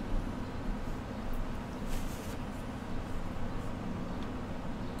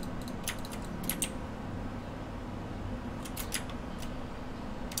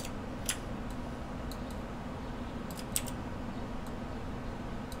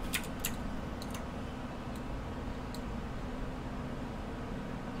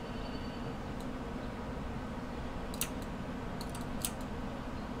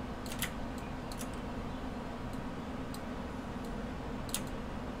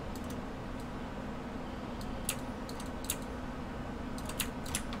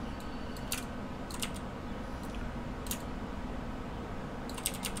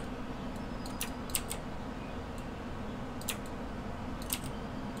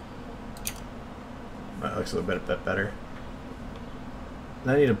 That looks a little bit better.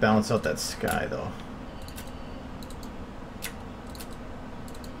 I need to balance out that sky, though.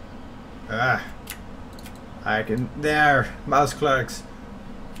 Ah! I can... There! Mouse clicks!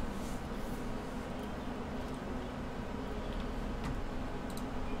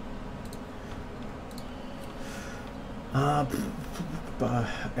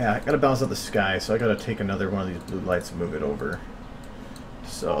 Yeah, I gotta balance out the sky, so I gotta take another one of these blue lights and move it over.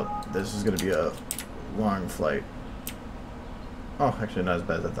 So, this is gonna be a long flight. Oh, actually not as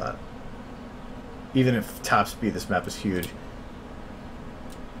bad as I thought. Even if top speed, this map is huge.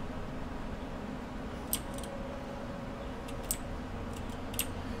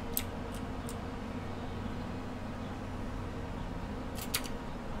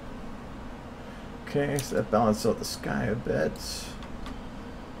 Okay, so that balanced out the sky a bit.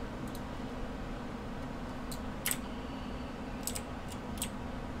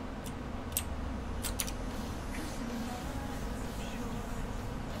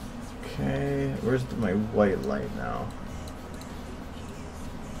 Okay, where's my white light now?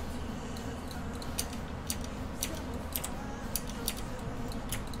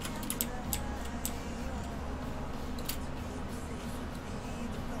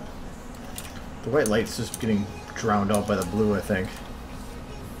 The white light's just getting drowned out by the blue, I think.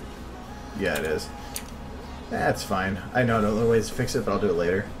 Yeah, it is. That's fine. I know other ways to fix it, but I'll do it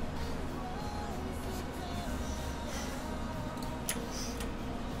later.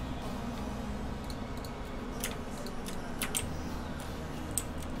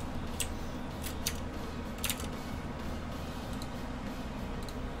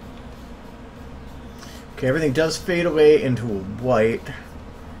 Okay, everything does fade away into a white.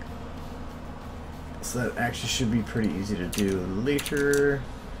 So that actually should be pretty easy to do later.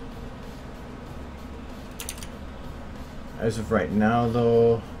 As of right now,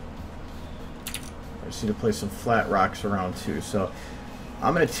 though, I just need to place some flat rocks around too. So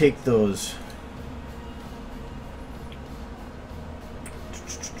I'm going to take those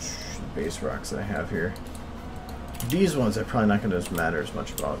base rocks that I have here. These ones I'm probably not going to matter as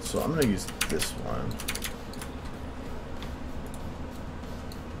much about, so I'm going to use this one.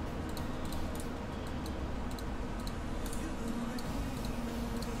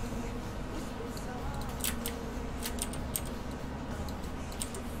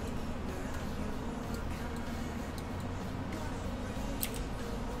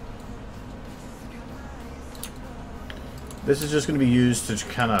 This is just going to be used to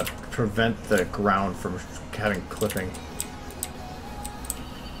kind of prevent the ground from having clipping.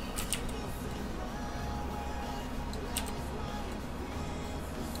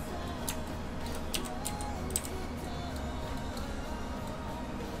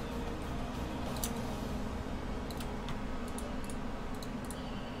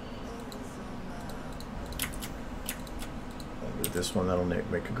 I'll do this one, that'll make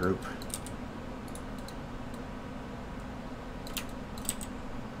a group.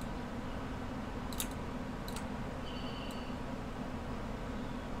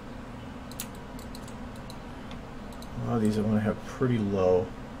 These I want to have pretty low.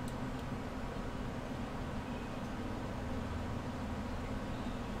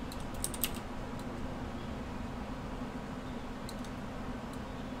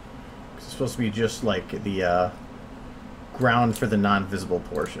 It's supposed to be just like the ground for the non-visible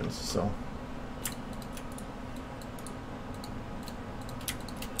portions, so.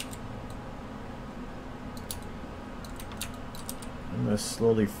 I'm going to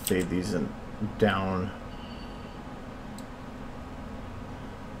slowly fade these in down.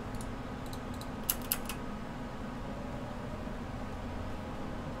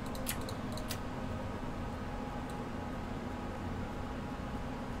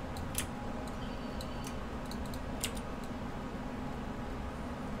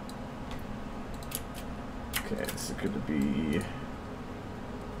 Okay, this is going to be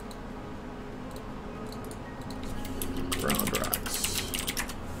ground rocks.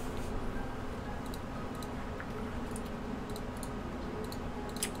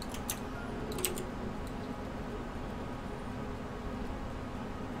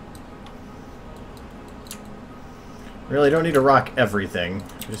 Really don't need to rock everything.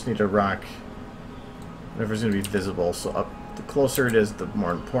 You just need to rock whatever's going to be visible. So up, the closer it is, the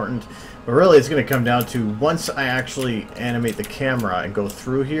more important. But really, it's going to come down to once I actually animate the camera and go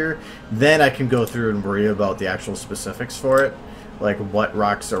through here, then I can go through and worry about the actual specifics for it, like what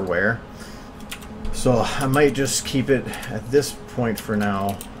rocks are where. So I might just keep it at this point for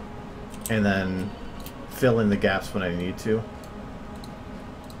now, and then fill in the gaps when I need to.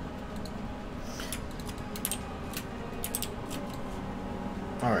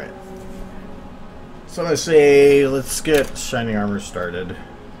 Alright. So I'm going to say, let's get Shining Armor started.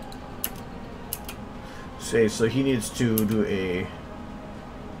 Say, so he needs to do a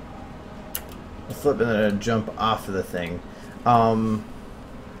flip and then a jump off of the thing. I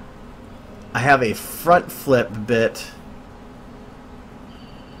have a front flip bit,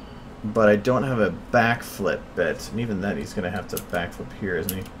 but I don't have a back flip bit. And even then, he's going to have to back flip here,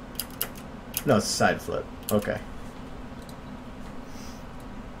 isn't he? No, it's a side flip. Okay.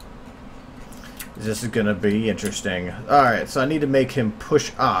 This is going to be interesting. Alright, so I need to make him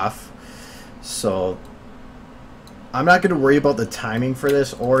push off. So I'm not going to worry about the timing for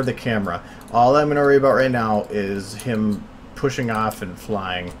this or the camera. All I'm going to worry about right now is him pushing off and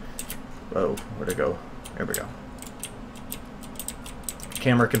flying. Whoa, where'd it go? There we go.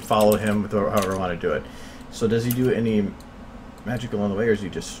 Camera can follow him however I want to do it. So does he do any magic along the way, or does he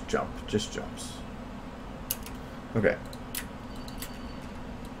just jump? Just jumps. Okay.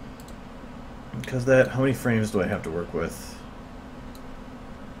 Because that, how many frames do I have to work with?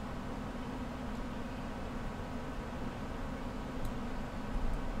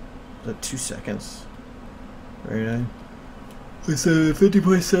 Is that 2 seconds? 39.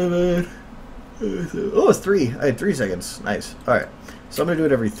 50.7. Oh, it's 3. I had 3 seconds. Nice. Alright. So I'm going to do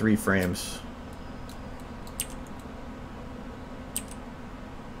it every 3 frames.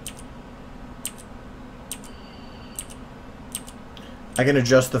 I can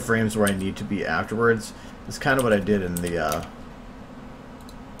adjust the frames where I need to be afterwards. That's kind of what I did in the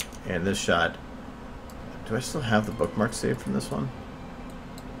in this shot. Do I still have the bookmark saved from this one?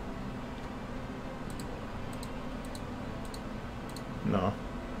 No.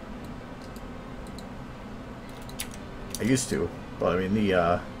 I used to, but I mean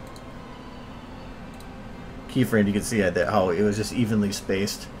the keyframe, you can see how it was just evenly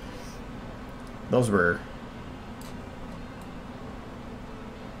spaced. Those were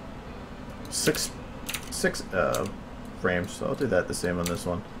six frames, so I'll do that the same on this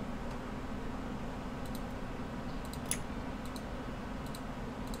one.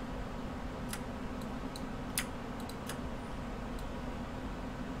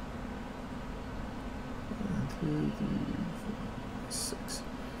 Six.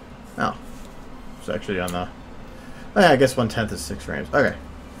 Oh, it's actually on the. Oh, yeah, I guess 1/10 is 6 frames. Okay.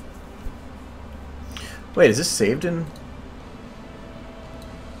 Wait, is this saved in?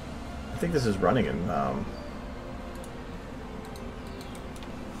 I think this is running in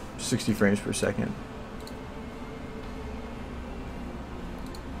 60 frames per second.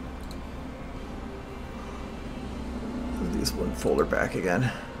 Move this one folder back again.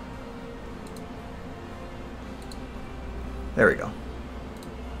 There we go.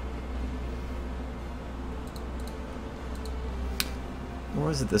 Or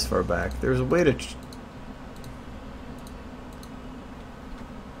was it this far back? There's a way to...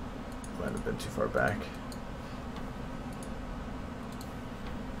 Might have been too far back.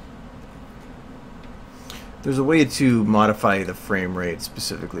 There's a way to modify the frame rate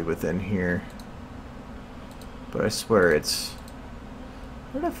specifically within here. But I swear it's...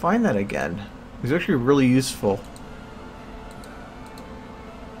 Where did I find that again? It was actually really useful.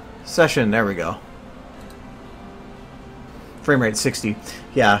 Session, there we go. Frame rate 60.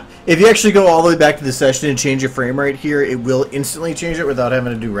 Yeah, if you actually go all the way back to the session and change your frame rate here, it will instantly change it without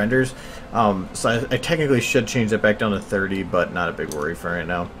having to do renders. So I technically should change that back down to 30, but not a big worry for right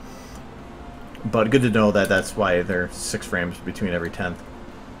now. But good to know that that's why there's 6 frames between every 10th.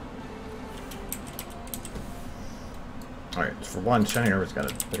 Alright, for one, Shining Armor's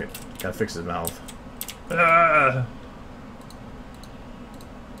gotta fix his mouth.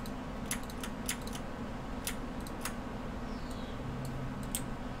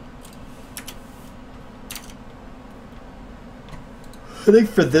 I think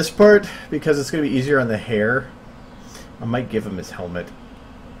for this part, because it's going to be easier on the hair, I might give him his helmet.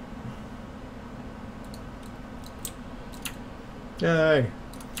 Yay.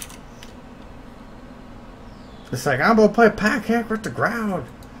 It's like, I'm going to play a pancake with the ground.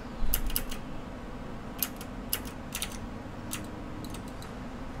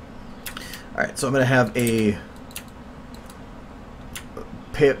 Alright, so I'm going to have a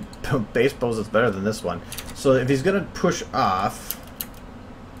base pose that's better than this one. So if he's going to push off,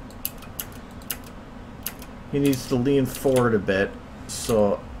 he needs to lean forward a bit,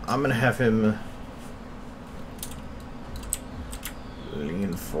 so I'm going to have him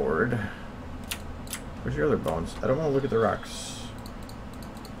lean forward. Where's your other bones? I don't want to look at the rocks.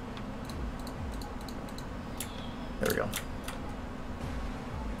 There we go.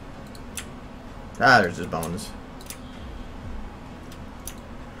 Ah, there's his bones.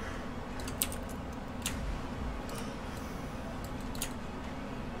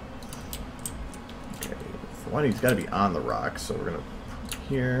 One, he's got to be on the rock, so we're going to put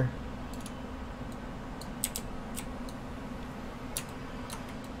here.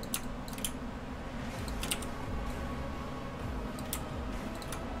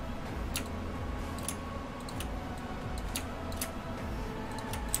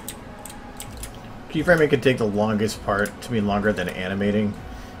 Keyframing can take the longest part to be longer than animating,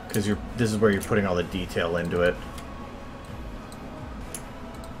 because this is where you're putting all the detail into it.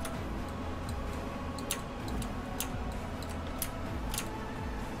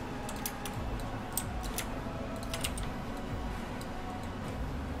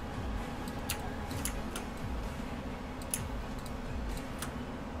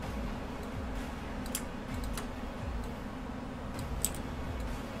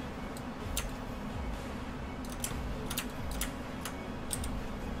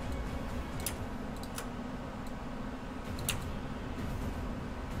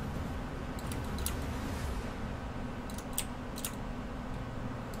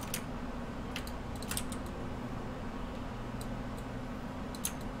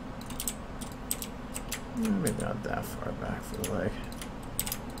 Maybe not that far back for the leg.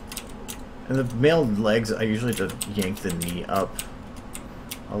 And the male legs, I usually just yank the knee up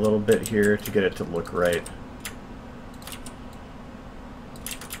a little bit here to get it to look right.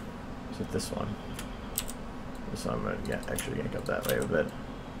 Is it this one? This one I'm going to actually yank up that way a bit.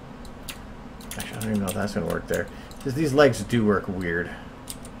 Actually, I don't even know if that's going to work there. Because these legs do work weird.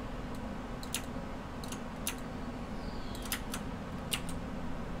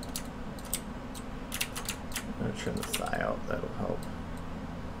 I'm going to trim the thigh out. That'll help.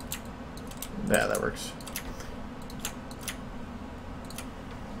 Yeah, that works.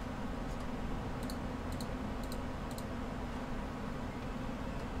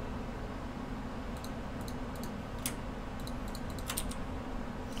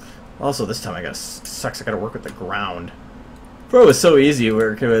 Also, this time I got sucks. I got to work with the ground. Bro, it was so easy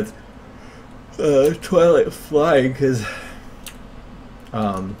working with Twilight flying because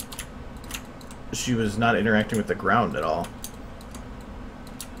she was not interacting with the ground at all.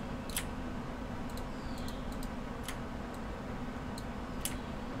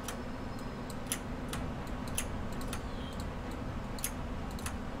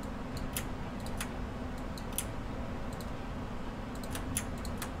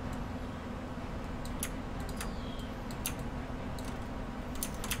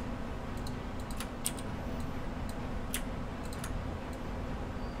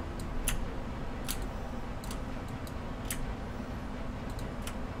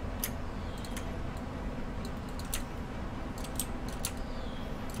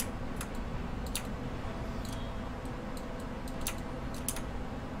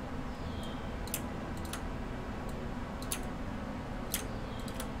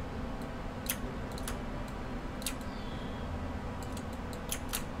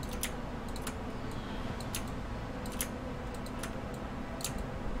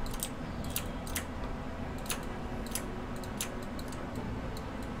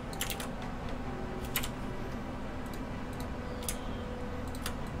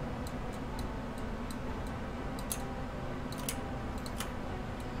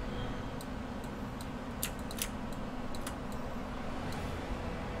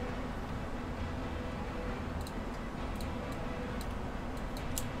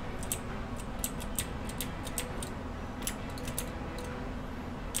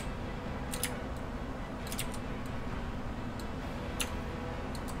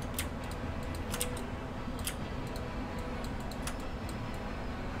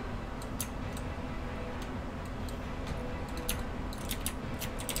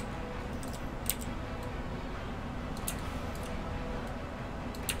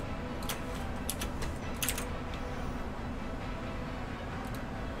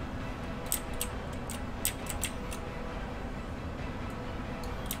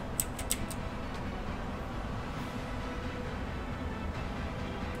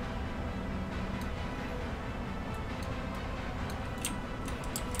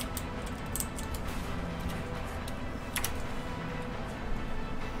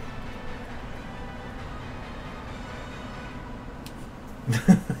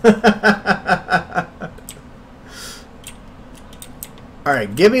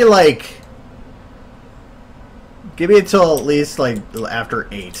 Alright, give me until at least like after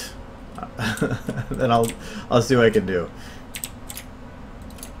 8. Then I'll see what I can do.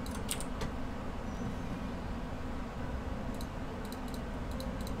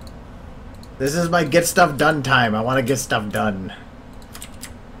 This is my get stuff done time. I want to get stuff done.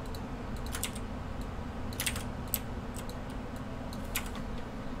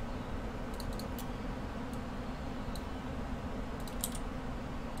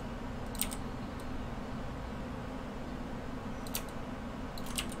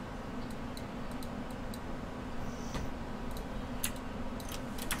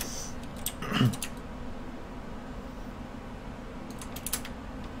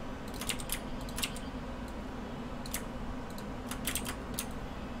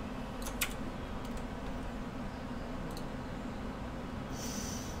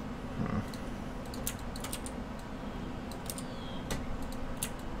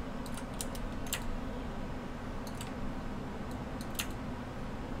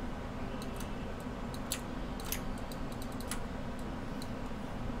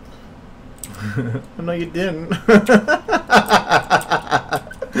 No, you didn't.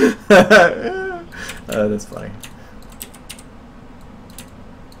 That's funny.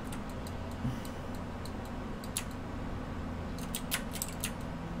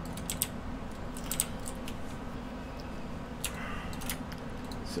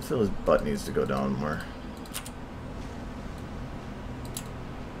 So I feel his butt needs to go down more.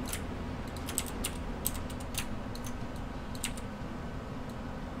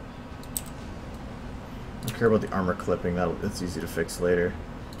 Care about the armor clipping. That's easy to fix later.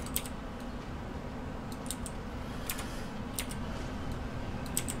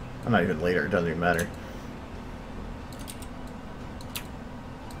 I'm not even later. It doesn't even matter.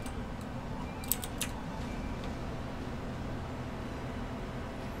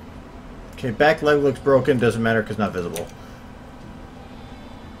 Okay, back leg looks broken. Doesn't matter because not visible.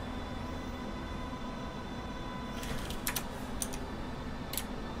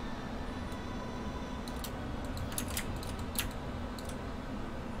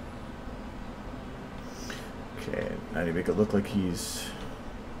 I need to make it look like he's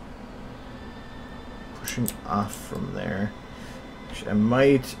pushing off from there. I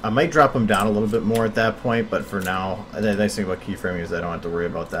might drop them down a little bit more at that point, but for now, the nice thing about keyframing is I don't have to worry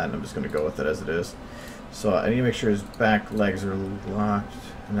about that, and I'm just going to go with it as it is. So I need to make sure his back legs are locked,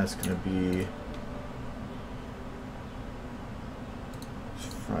 and that's going to be his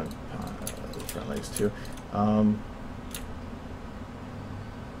front legs too.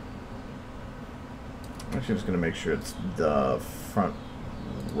 Actually, I'm just going to make sure it's the front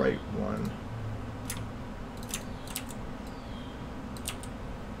right one.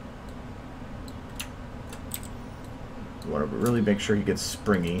 You want to really make sure he gets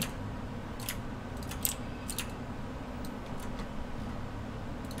springy.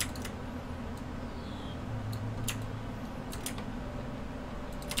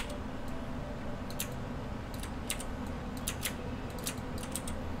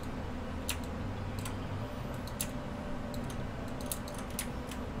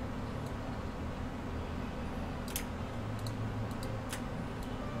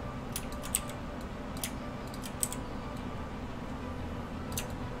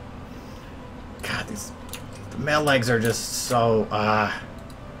 The male legs are just so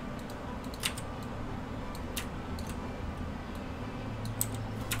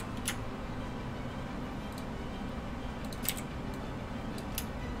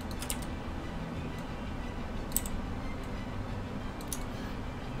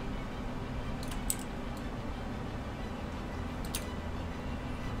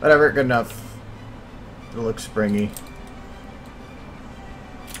whatever, good enough. It looks springy.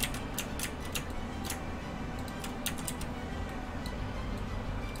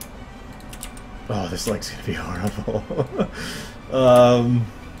 Oh, this leg's gonna be horrible.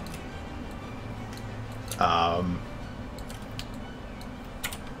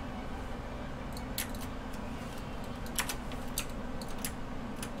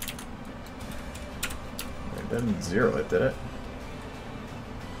 It didn't zero it, did it?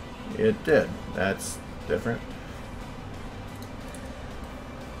 It did. That's different.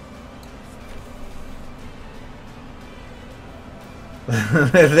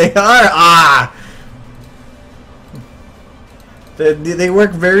 They are they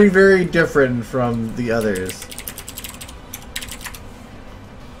work very, very different from the others.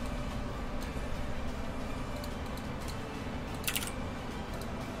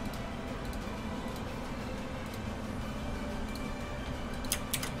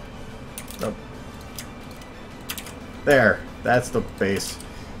 Nope. There, that's the base.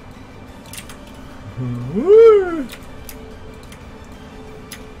 Woo!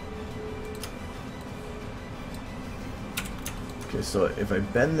 Okay, so if I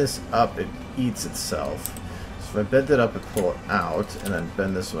bend this up, it eats itself. So if I bend it up and pull it out, and then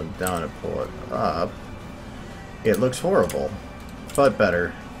bend this one down and pull it up, it looks horrible, but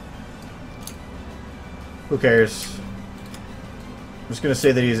better. Who cares? I'm just gonna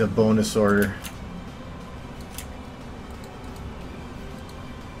say that he's a bonus order.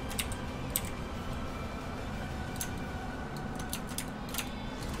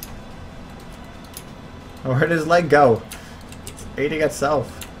 Oh, where'd his leg go? Eating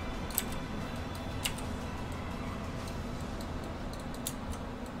itself.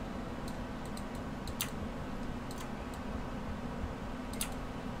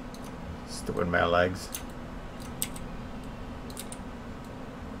 Stupid male legs.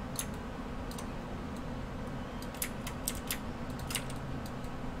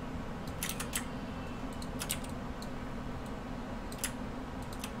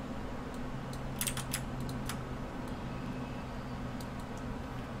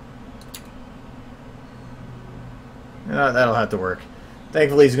 That'll have to work.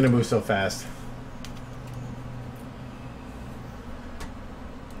 Thankfully, he's going to move so fast.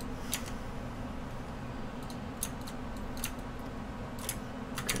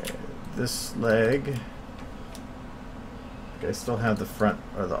 Okay, this leg. Okay, I still have the front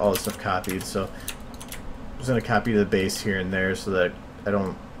or all the stuff copied, so I'm just going to copy the base here and there so that I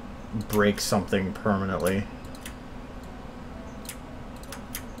don't break something permanently.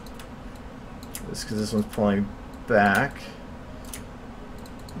 This because this one's pulling back.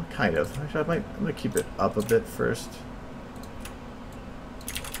 Kind of. Actually, I'm gonna keep it up a bit first.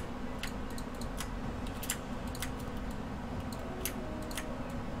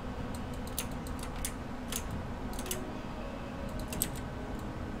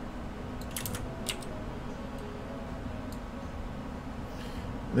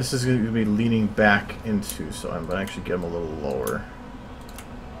 This is going to be leaning back into, so I'm going to actually get him a little lower.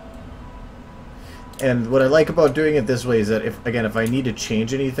 And what I like about doing it this way is that if I need to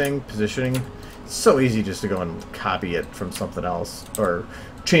change anything, positioning, it's so easy just to go and copy it from something else or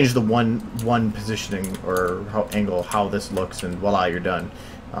change the one positioning or how this looks, and voila, you're done.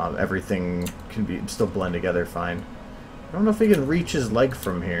 Everything can be still blend together fine. I don't know if we can reach his leg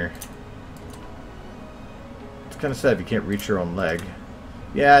from here. It's kind of sad if you can't reach your own leg.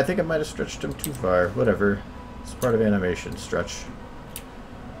 Yeah, I think I might have stretched him too far. Whatever. It's part of animation. Stretch.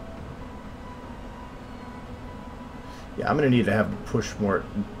 Yeah, I'm going to need to have him push more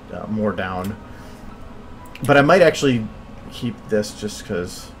down. But I might actually keep this just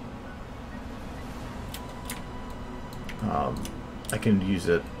because I can use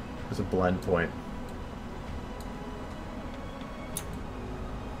it as a blend point.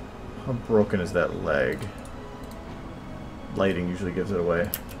 How broken is that leg? Lighting usually gives it away.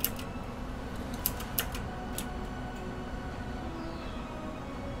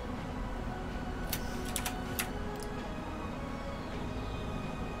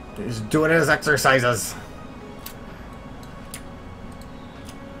 He's doing his exercises.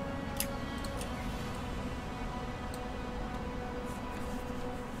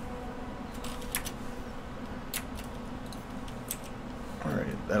 Alright,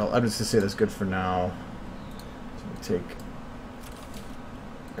 I'm just gonna say that's good for now. So take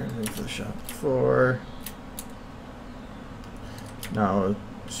everything for the shot before. Now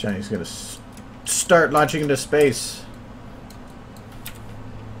Shiny's gonna start launching into space.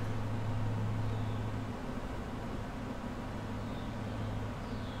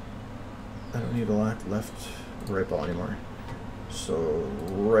 I don't need a left right ball anymore. So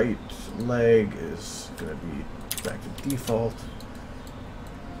right leg is gonna be back to default.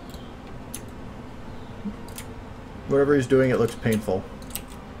 Whatever he's doing, it looks painful.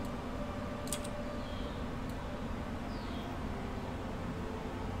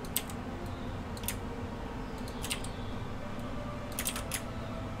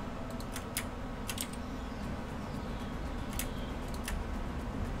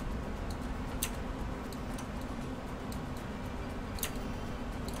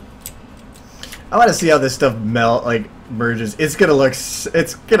 I want to see how this stuff merges. It's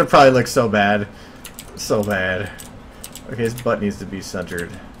gonna probably look so bad. So bad. Okay, his butt needs to be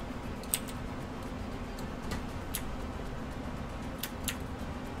centered.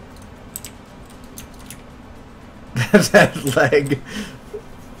 That leg.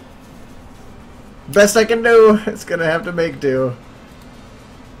 Best I can do. It's gonna have to make do.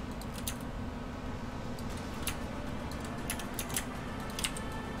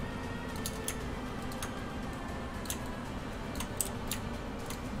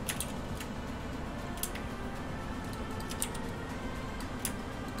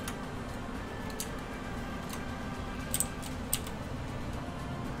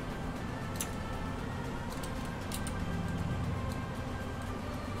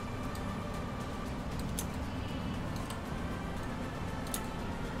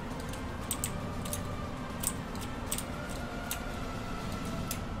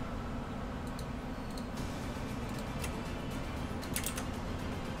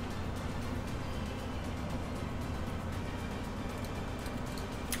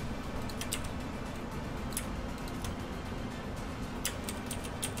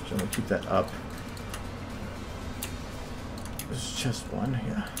 So I'm gonna keep that up. This is just one,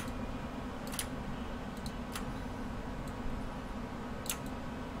 yeah.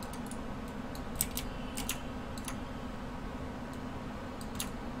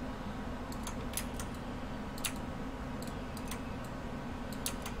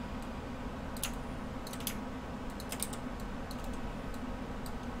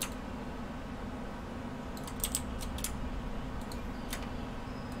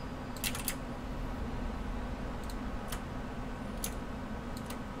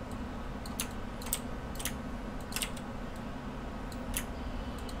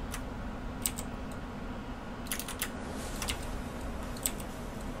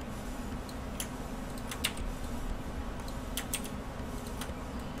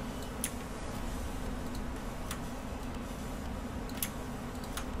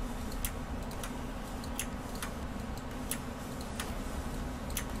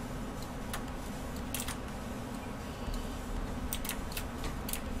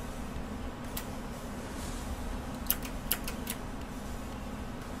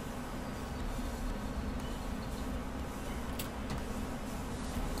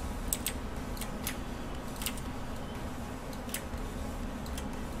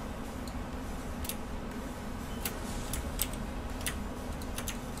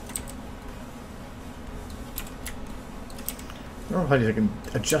 I don't know how I can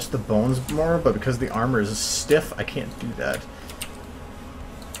adjust the bones more, but because the armor is stiff, I can't do that.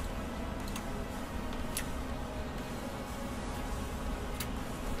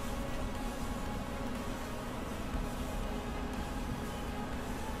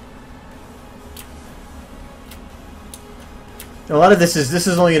 A lot of this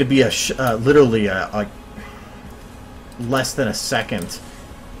is only going to be literally a less than a second.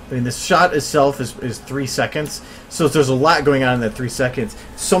 I mean, the shot itself is 3 seconds, so there's a lot going on in that 3 seconds.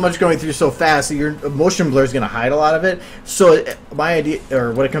 So much going through so fast that your motion blur is going to hide a lot of it. So my idea,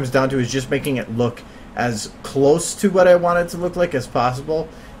 or what it comes down to, is just making it look as close to what I want it to look like as possible,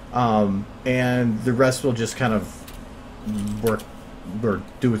 and the rest will just kind of work or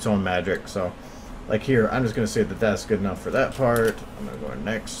do its own magic. So, like here, I'm just going to say that that's good enough for that part. I'm going to go to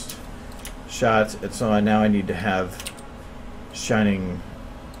next shot, and so now I need to have shining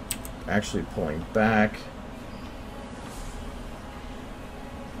actually pulling back.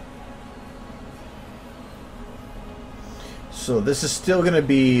 So this is still going to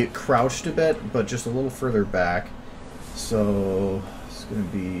be crouched a bit, but just a little further back. So it's going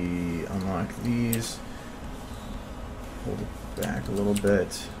to be unlock these, hold it back a little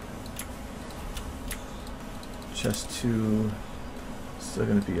bit. Chest 2 still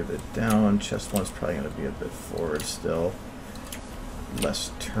going to be a bit down. Chest 1 is probably going to be a bit forward still.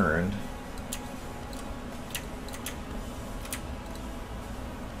 Less turned.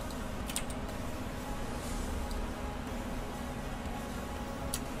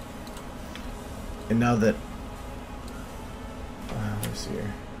 And now that let me see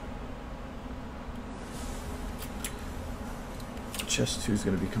here. Chest 2 is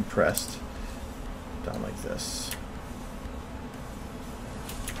going to be compressed down like this.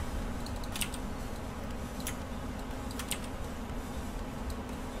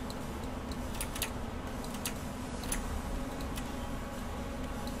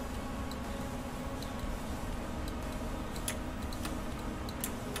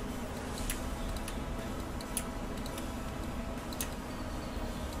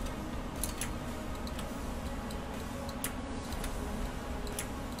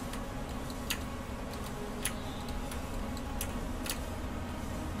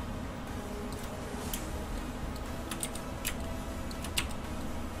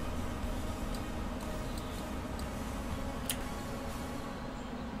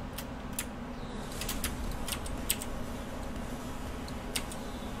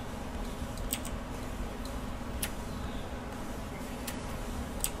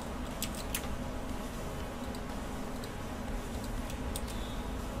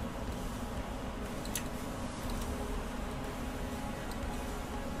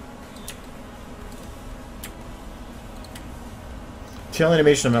 Tail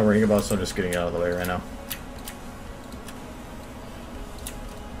animation I'm not worrying about, so I'm just getting it out of the way right now.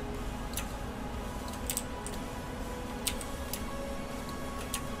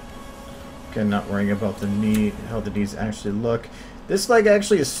 Okay, not worrying about the knee, how the knees actually look. This leg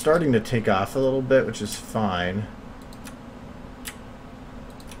actually is starting to take off a little bit, which is fine.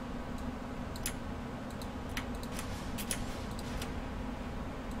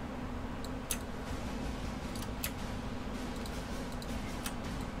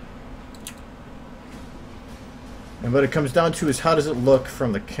 And what it comes down to is how does it look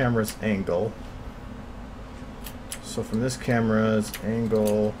from the camera's angle. So from this camera's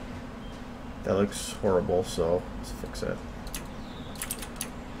angle, that looks horrible, so let's fix it.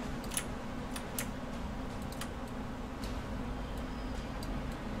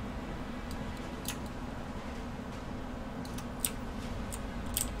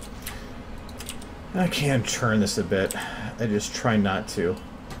 I can turn this a bit. I just try not to.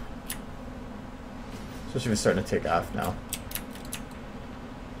 Especially if it's starting to take off now.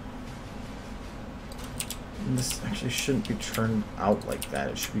 And this actually shouldn't be turned out like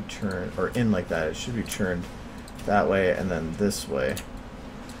that. It should be turned, or in like that. It should be turned that way and then this way. It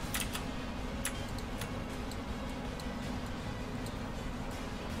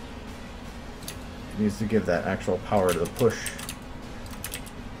needs to give that actual power to the push.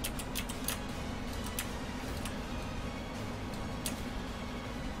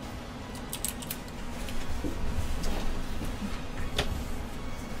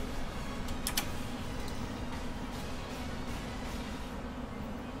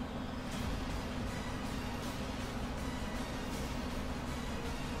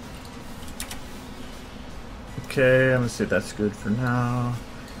 Okay, I'm gonna say that's good for now.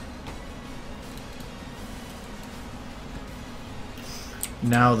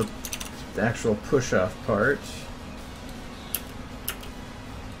 Now the actual push-off part.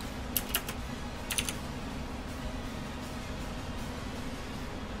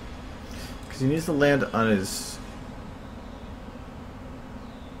 Because he needs to land on his...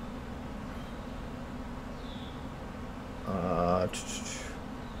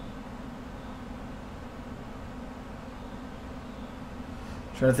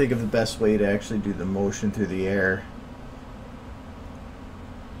 Trying to think of the best way to actually do the motion through the air.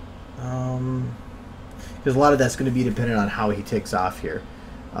 because a lot of that's going to be dependent on how he takes off here.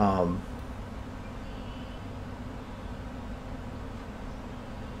 I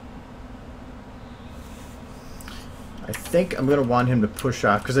think I'm going to want him to push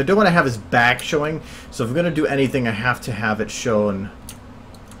off because I don't want to have his back showing. So if I'm going to do anything, I have to have it shown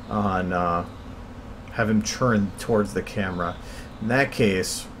on, have him turn towards the camera. In that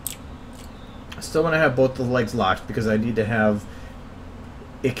case, I still want to have both the legs locked because I need to have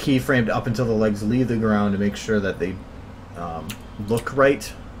it keyframed up until the legs leave the ground to make sure that they look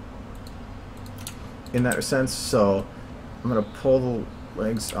right in that sense. So I'm going to pull the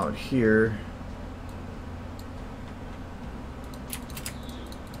legs out here.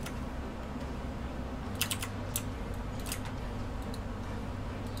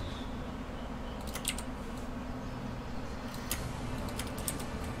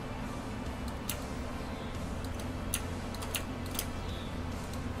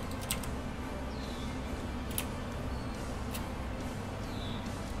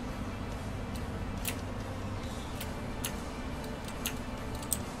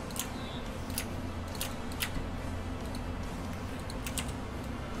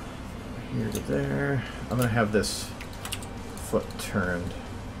 Here to there. I'm going to have this foot turned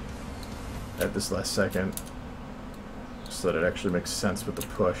at this last second so that it actually makes sense with the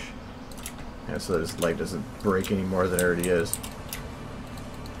push. And so that his leg doesn't break any more than it already is.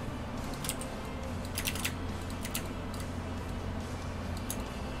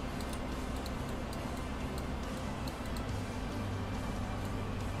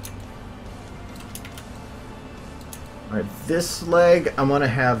 Alright, this leg I'm going to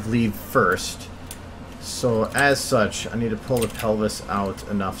have leave first. So as such, I need to pull the pelvis out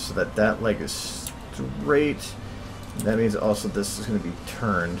enough so that that leg is straight. And that means also this is going to be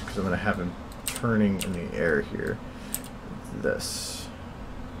turned because I'm going to have him turning in the air here. This.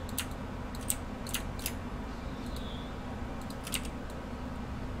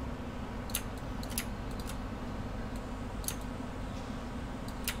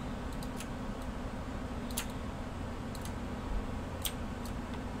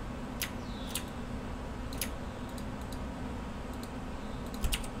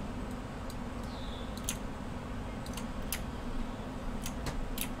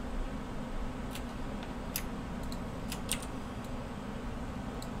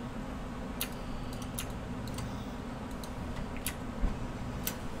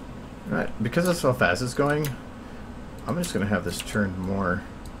 Alright, because of how fast it's going, I'm just going to have this turned more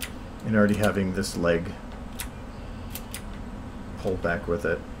and already having this leg pull back with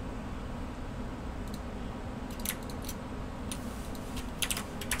it.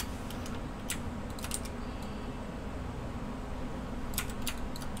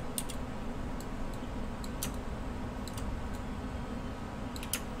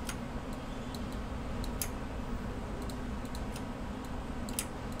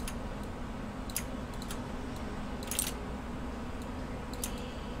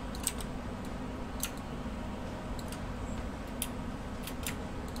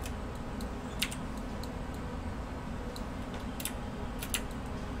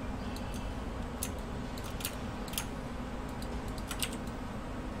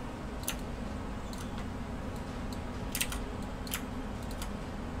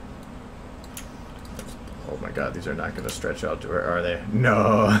 Oh my god, these are not going to stretch out to where are they?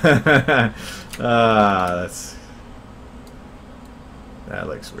 No! That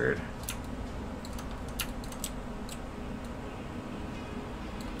looks weird.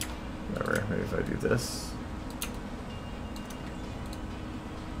 Whatever, maybe if I do this.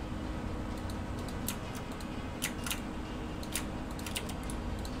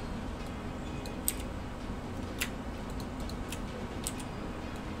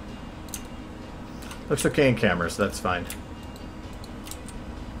 Looks okay in camera, so that's fine.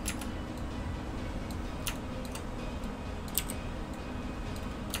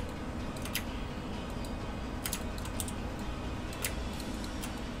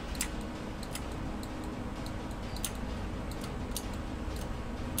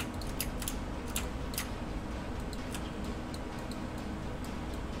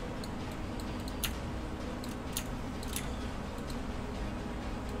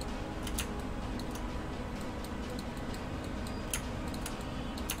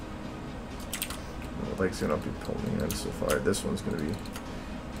 Leg's gonna be pulling in so far. This one's gonna be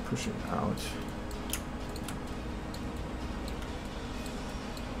pushing out.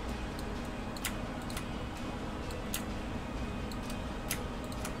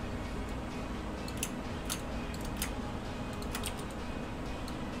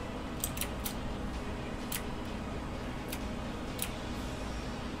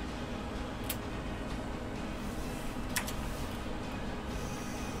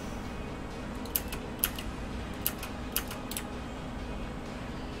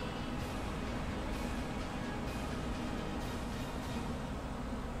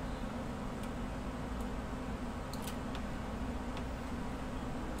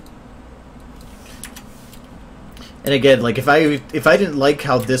 And again, like if I didn't like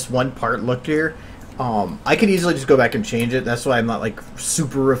how this one part looked here, I could easily just go back and change it. That's why I'm not like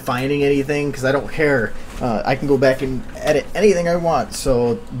super refining anything, because I don't care. I can go back and edit anything I want.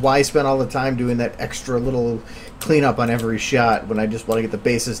 So why spend all the time doing that extra little cleanup on every shot when I just want to get the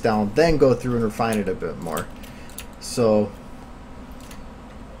basis down, then go through and refine it a bit more. So,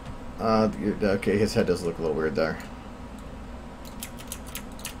 okay, his head does look a little weird there.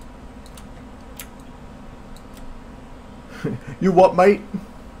 You what, mate?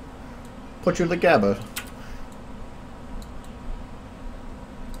 Put you in the gabba.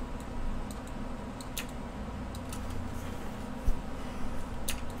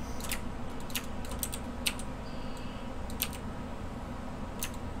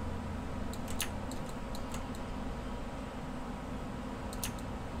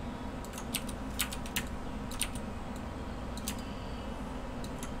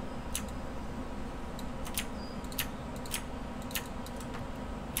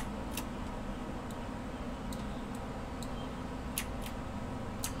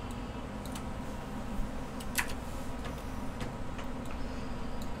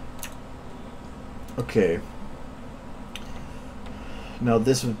 Okay. Now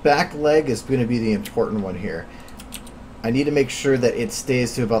this back leg is going to be the important one here. I need to make sure that it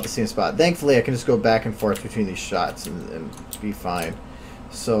stays to about the same spot. Thankfully, I can just go back and forth between these shots and be fine.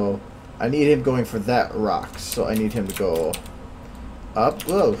 So I need him going for that rock. So I need him to go up.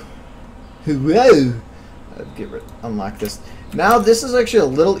 Whoa. Whoa. Unlock this. Now this is actually a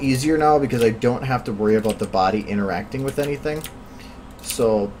little easier now because I don't have to worry about the body interacting with anything.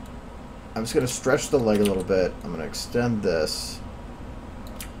 So I'm just going to stretch the leg a little bit. I'm going to extend this.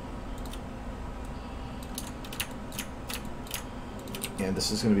 And this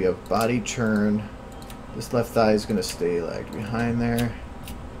is going to be a body turn. This left thigh is going to stay lagged behind there.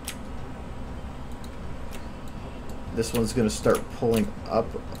 This one's going to start pulling up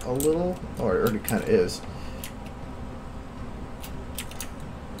a little, or it already kind of is.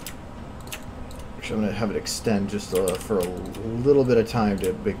 Actually, I'm going to have it extend just for a little bit of time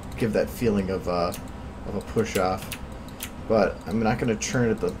to give that feeling of a push off. But I'm not going to turn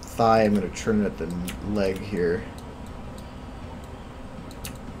it at the thigh, I'm going to turn it at the leg here.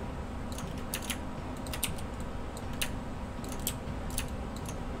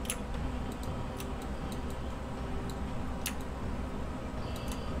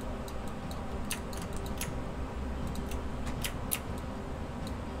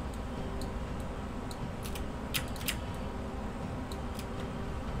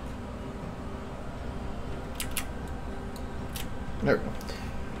 There we go.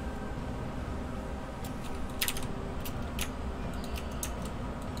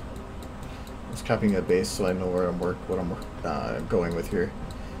 Just copying a base so I know where I'm going with here.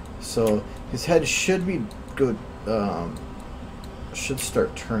 So his head should be good. Should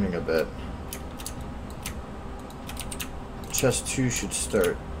start turning a bit. Chest 2 should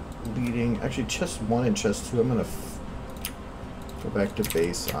start leading. Actually, chest 1 and chest 2. I'm gonna go back to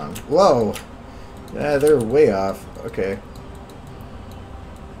base on. Whoa! Yeah, they're way off. Okay.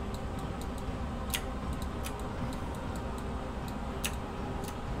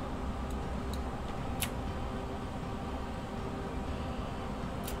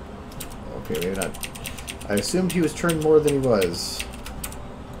 Okay, maybe not. I assumed he was turned more than he was.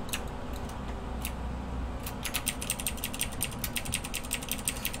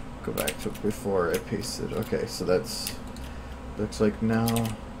 Go back to before I pasted. Okay, so that's looks like now.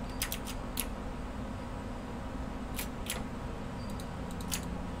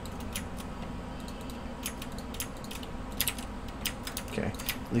 Okay,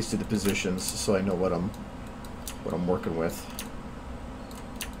 at least do the positions so I know what I'm working with.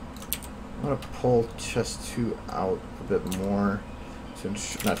 I'm going to pull chest 2 out a bit more. So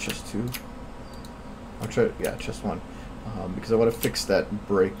not chest 2. I'll try, yeah, chest 1. Because I want to fix that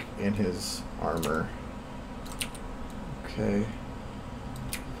break in his armor. Okay.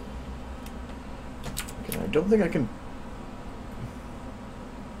 Okay, I don't think I can.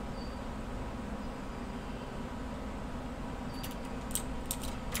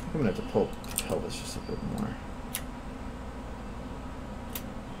 I'm going to have to pull the pelvis just a bit more.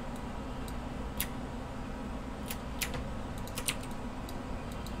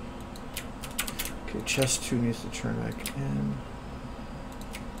 Okay, chest 2 needs to turn back in.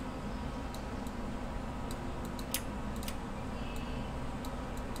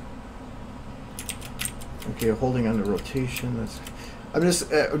 Okay, holding on to rotation. That's. I'm just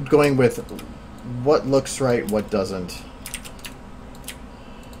going with what looks right, what doesn't.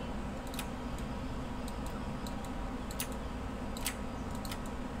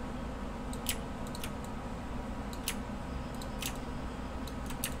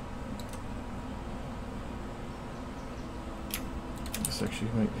 This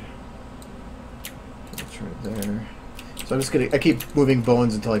actually might. It's right there. So I'm just gonna. I keep moving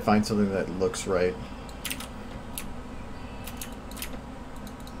bones until I find something that looks right.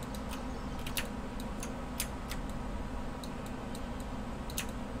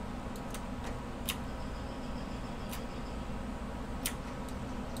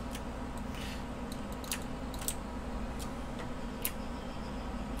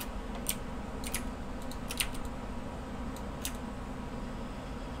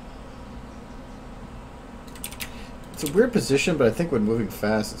 It's a weird position, but I think when moving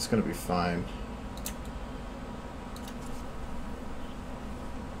fast, it's going to be fine.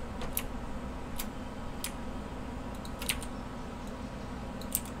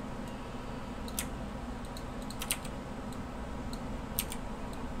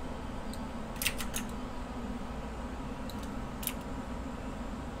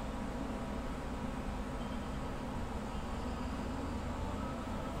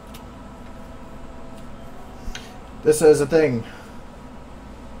 This is a thing.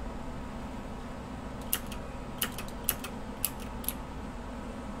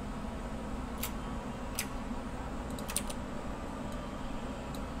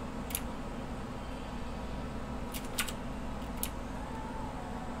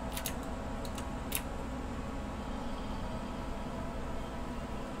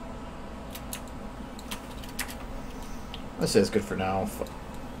 Let's say it's good for now.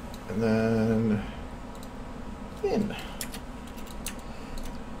 And then in.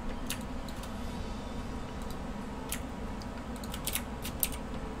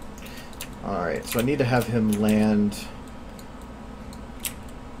 Alright, so I need to have him land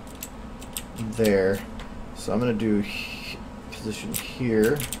there. So I'm going to do position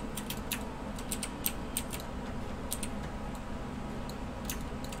here.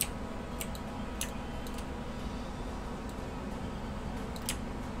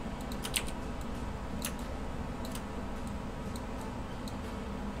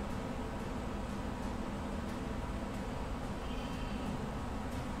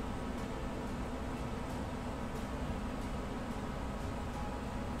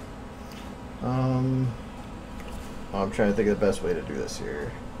 I'm trying to think of the best way to do this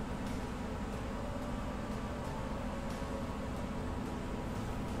here.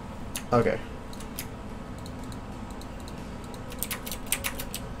 Okay.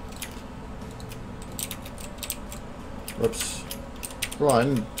 Whoops.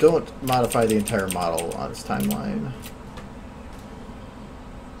 One, don't modify the entire model on its timeline.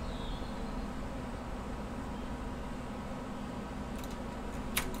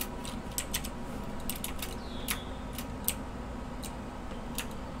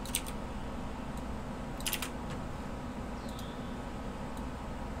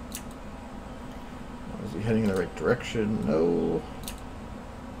 Heading in the right direction. No.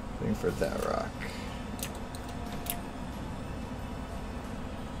 Waiting for that rock.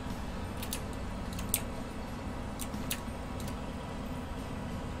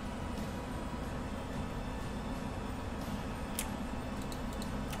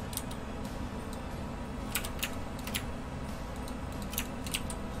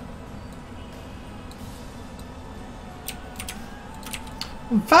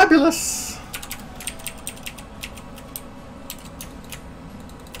 Fabulous!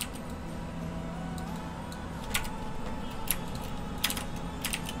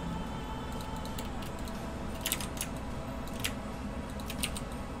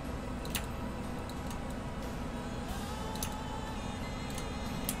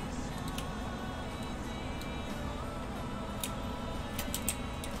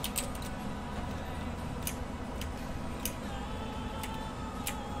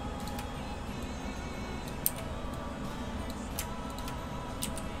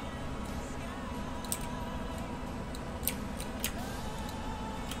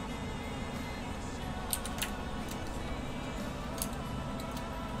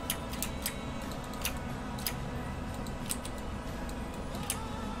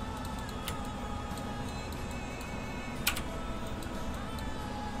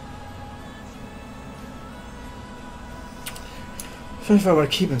 I don't know if I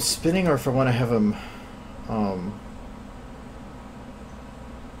want to keep him spinning or if I want to have him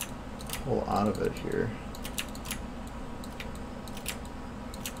pull out of it here.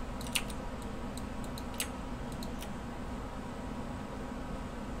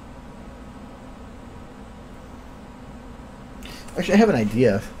 Actually, I have an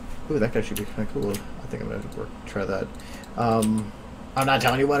idea. Ooh, that guy should be kind of cool. I think I'm going to try that. I'm not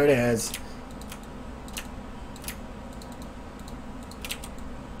telling you what it is.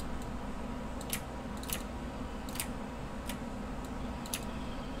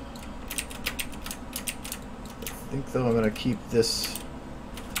 think though I'm gonna keep this,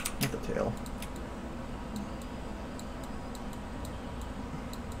 not the tail.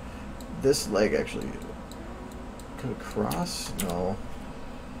 This leg actually could cross? No.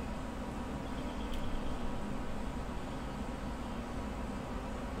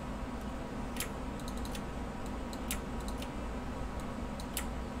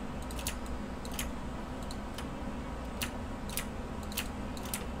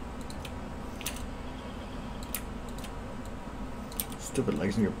 Stupid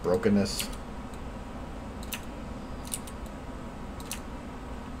legs and your brokenness.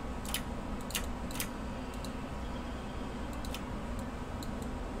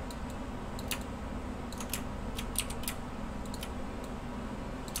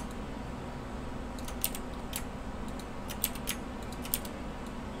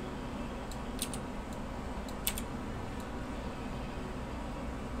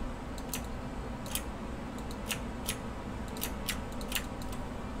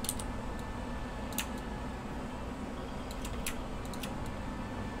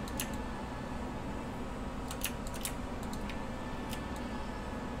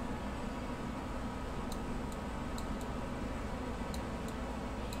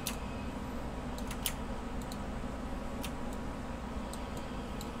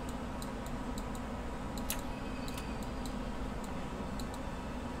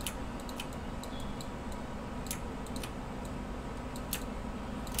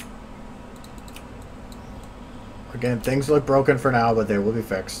 Again, things look broken for now, but they will be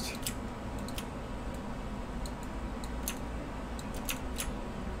fixed.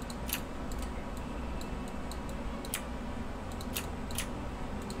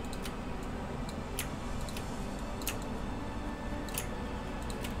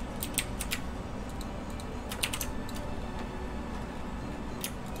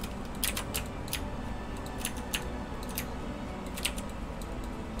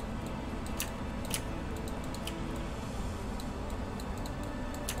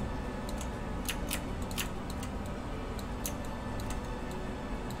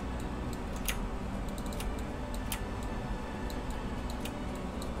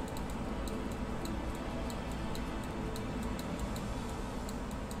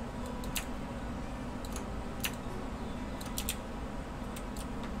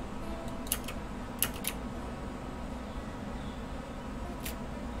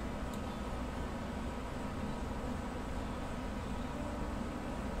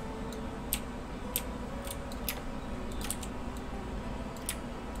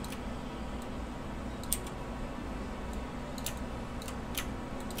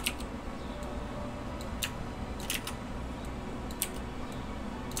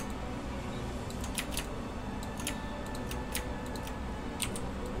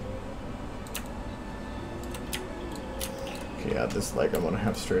 Yeah, this leg I'm gonna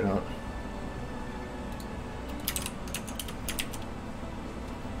have straight out.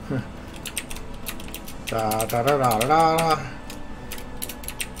 Da da da da da da.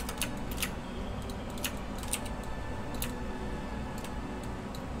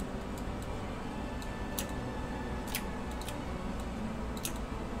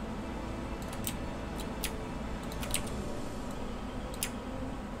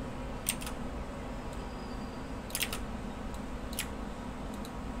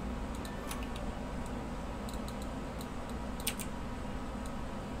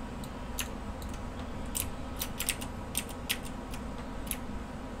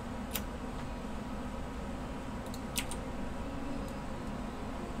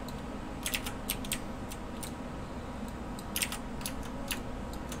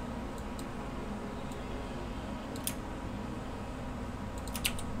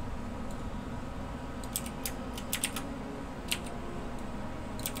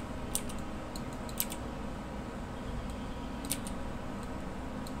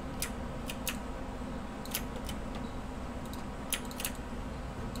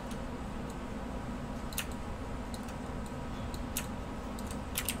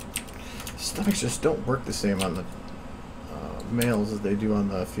 Stomachs just don't work the same on the males as they do on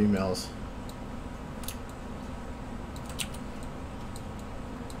the females.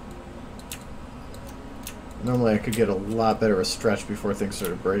 Normally I could get a lot better a stretch before things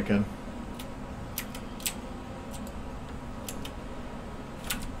started breaking.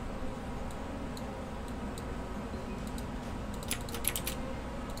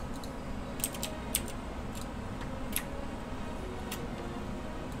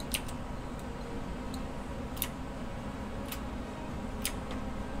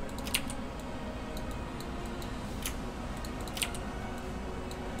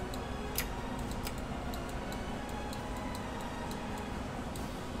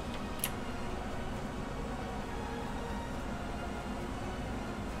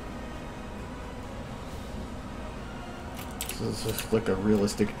 So this is like a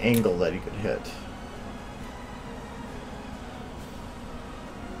realistic angle that you could hit.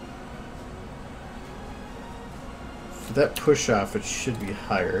 For that push off, it should be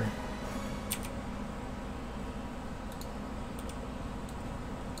higher.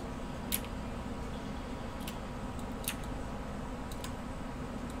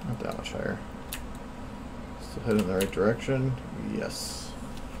 Not that much higher. Still heading in the right direction? Yes.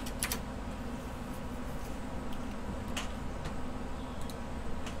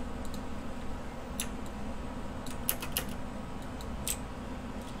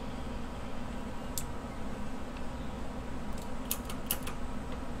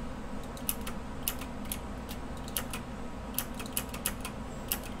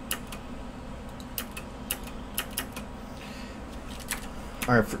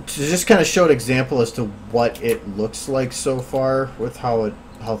 Alright, to just kind of show an example as to what it looks like so far with how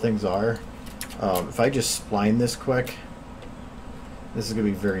things are. If I just spline this quick, this is going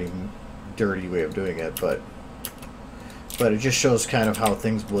to be a very dirty way of doing it, but it just shows kind of how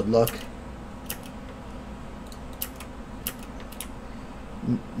things would look.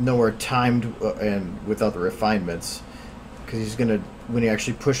 Nowhere timed and without the refinements, because he's going to, when he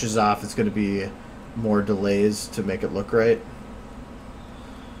actually pushes off, it's going to be more delays to make it look right.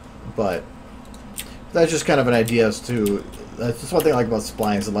 But that's just kind of an idea as to, that's just one thing I like about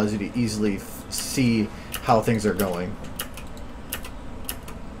splines. It allows you to easily see how things are going.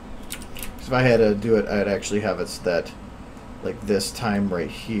 So if I had to do it, I'd actually have it so that, like, this time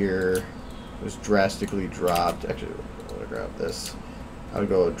right here was drastically dropped. Actually, I'm going to grab this. I would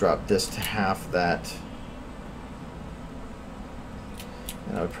go drop this to half that.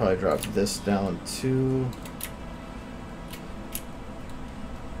 And I would probably drop this down to...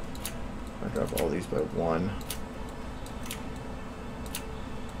 I drop all these by 1.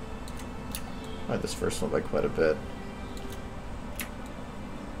 This first one by quite a bit.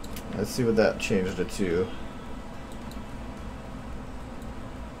 Let's see what that changed it to.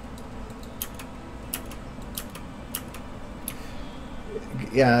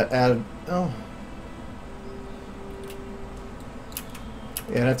 Yeah, add. Oh.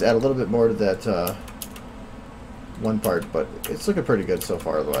 Yeah, I'd have to add a little bit more to that one part, but it's looking pretty good so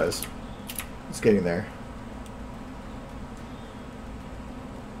far otherwise. It's getting there.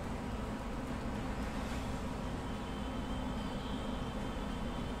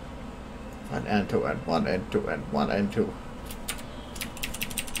 One and two and one and two and one and two.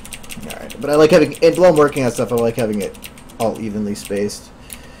 Alright, but I like having it, while I'm working on stuff, I like having it all evenly spaced.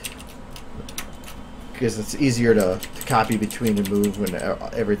 Because it's easier to copy between and move when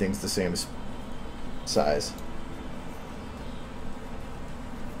everything's the same size.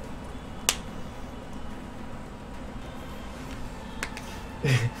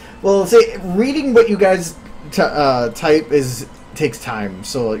 Well, see, reading what you guys type takes time.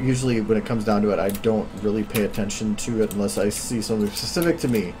 So usually when it comes down to it, I don't really pay attention to it unless I see something specific to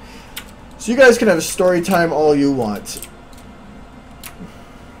me. So you guys can have story time all you want.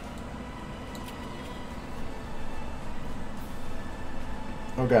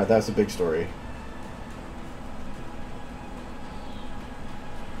 Oh god, that's a big story.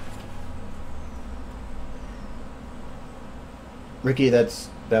 Ricky, that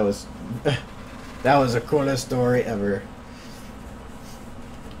was the coolest story ever.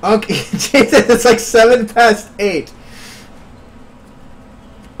 Okay, Jesus, it's like 7 past 8.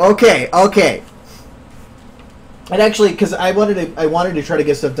 Okay. And actually, because I wanted to try to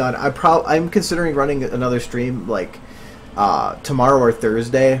get stuff done. I'm considering running another stream like tomorrow or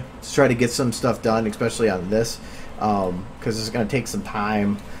Thursday to try to get some stuff done, especially on this, because it's gonna take some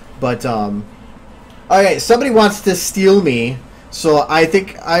time. But okay, somebody wants to steal me. So I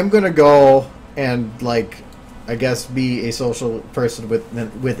think I'm gonna go and, like, I guess be a social person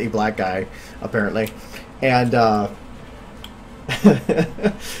with a black guy, apparently, and and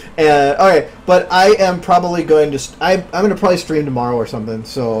okay, but I am probably going to I'm gonna probably stream tomorrow or something.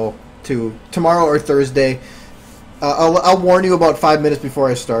 So tomorrow or Thursday, I'll warn you about 5 minutes before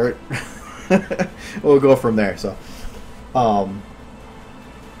I start. We'll go from there. So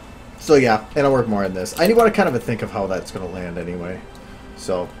yeah, and I'll work more on this. I want to kind of think of how that's going to land anyway.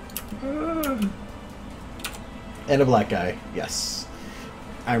 So, and a black guy, yes.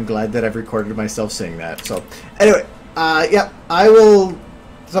 I'm glad that I've recorded myself saying that. So, anyway, yeah, I will.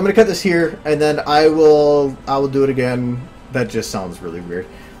 So I'm going to cut this here, and then I will do it again. That just sounds really weird.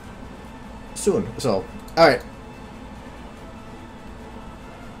 Soon. So, all right.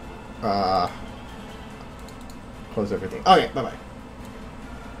 Close everything. Okay, bye bye.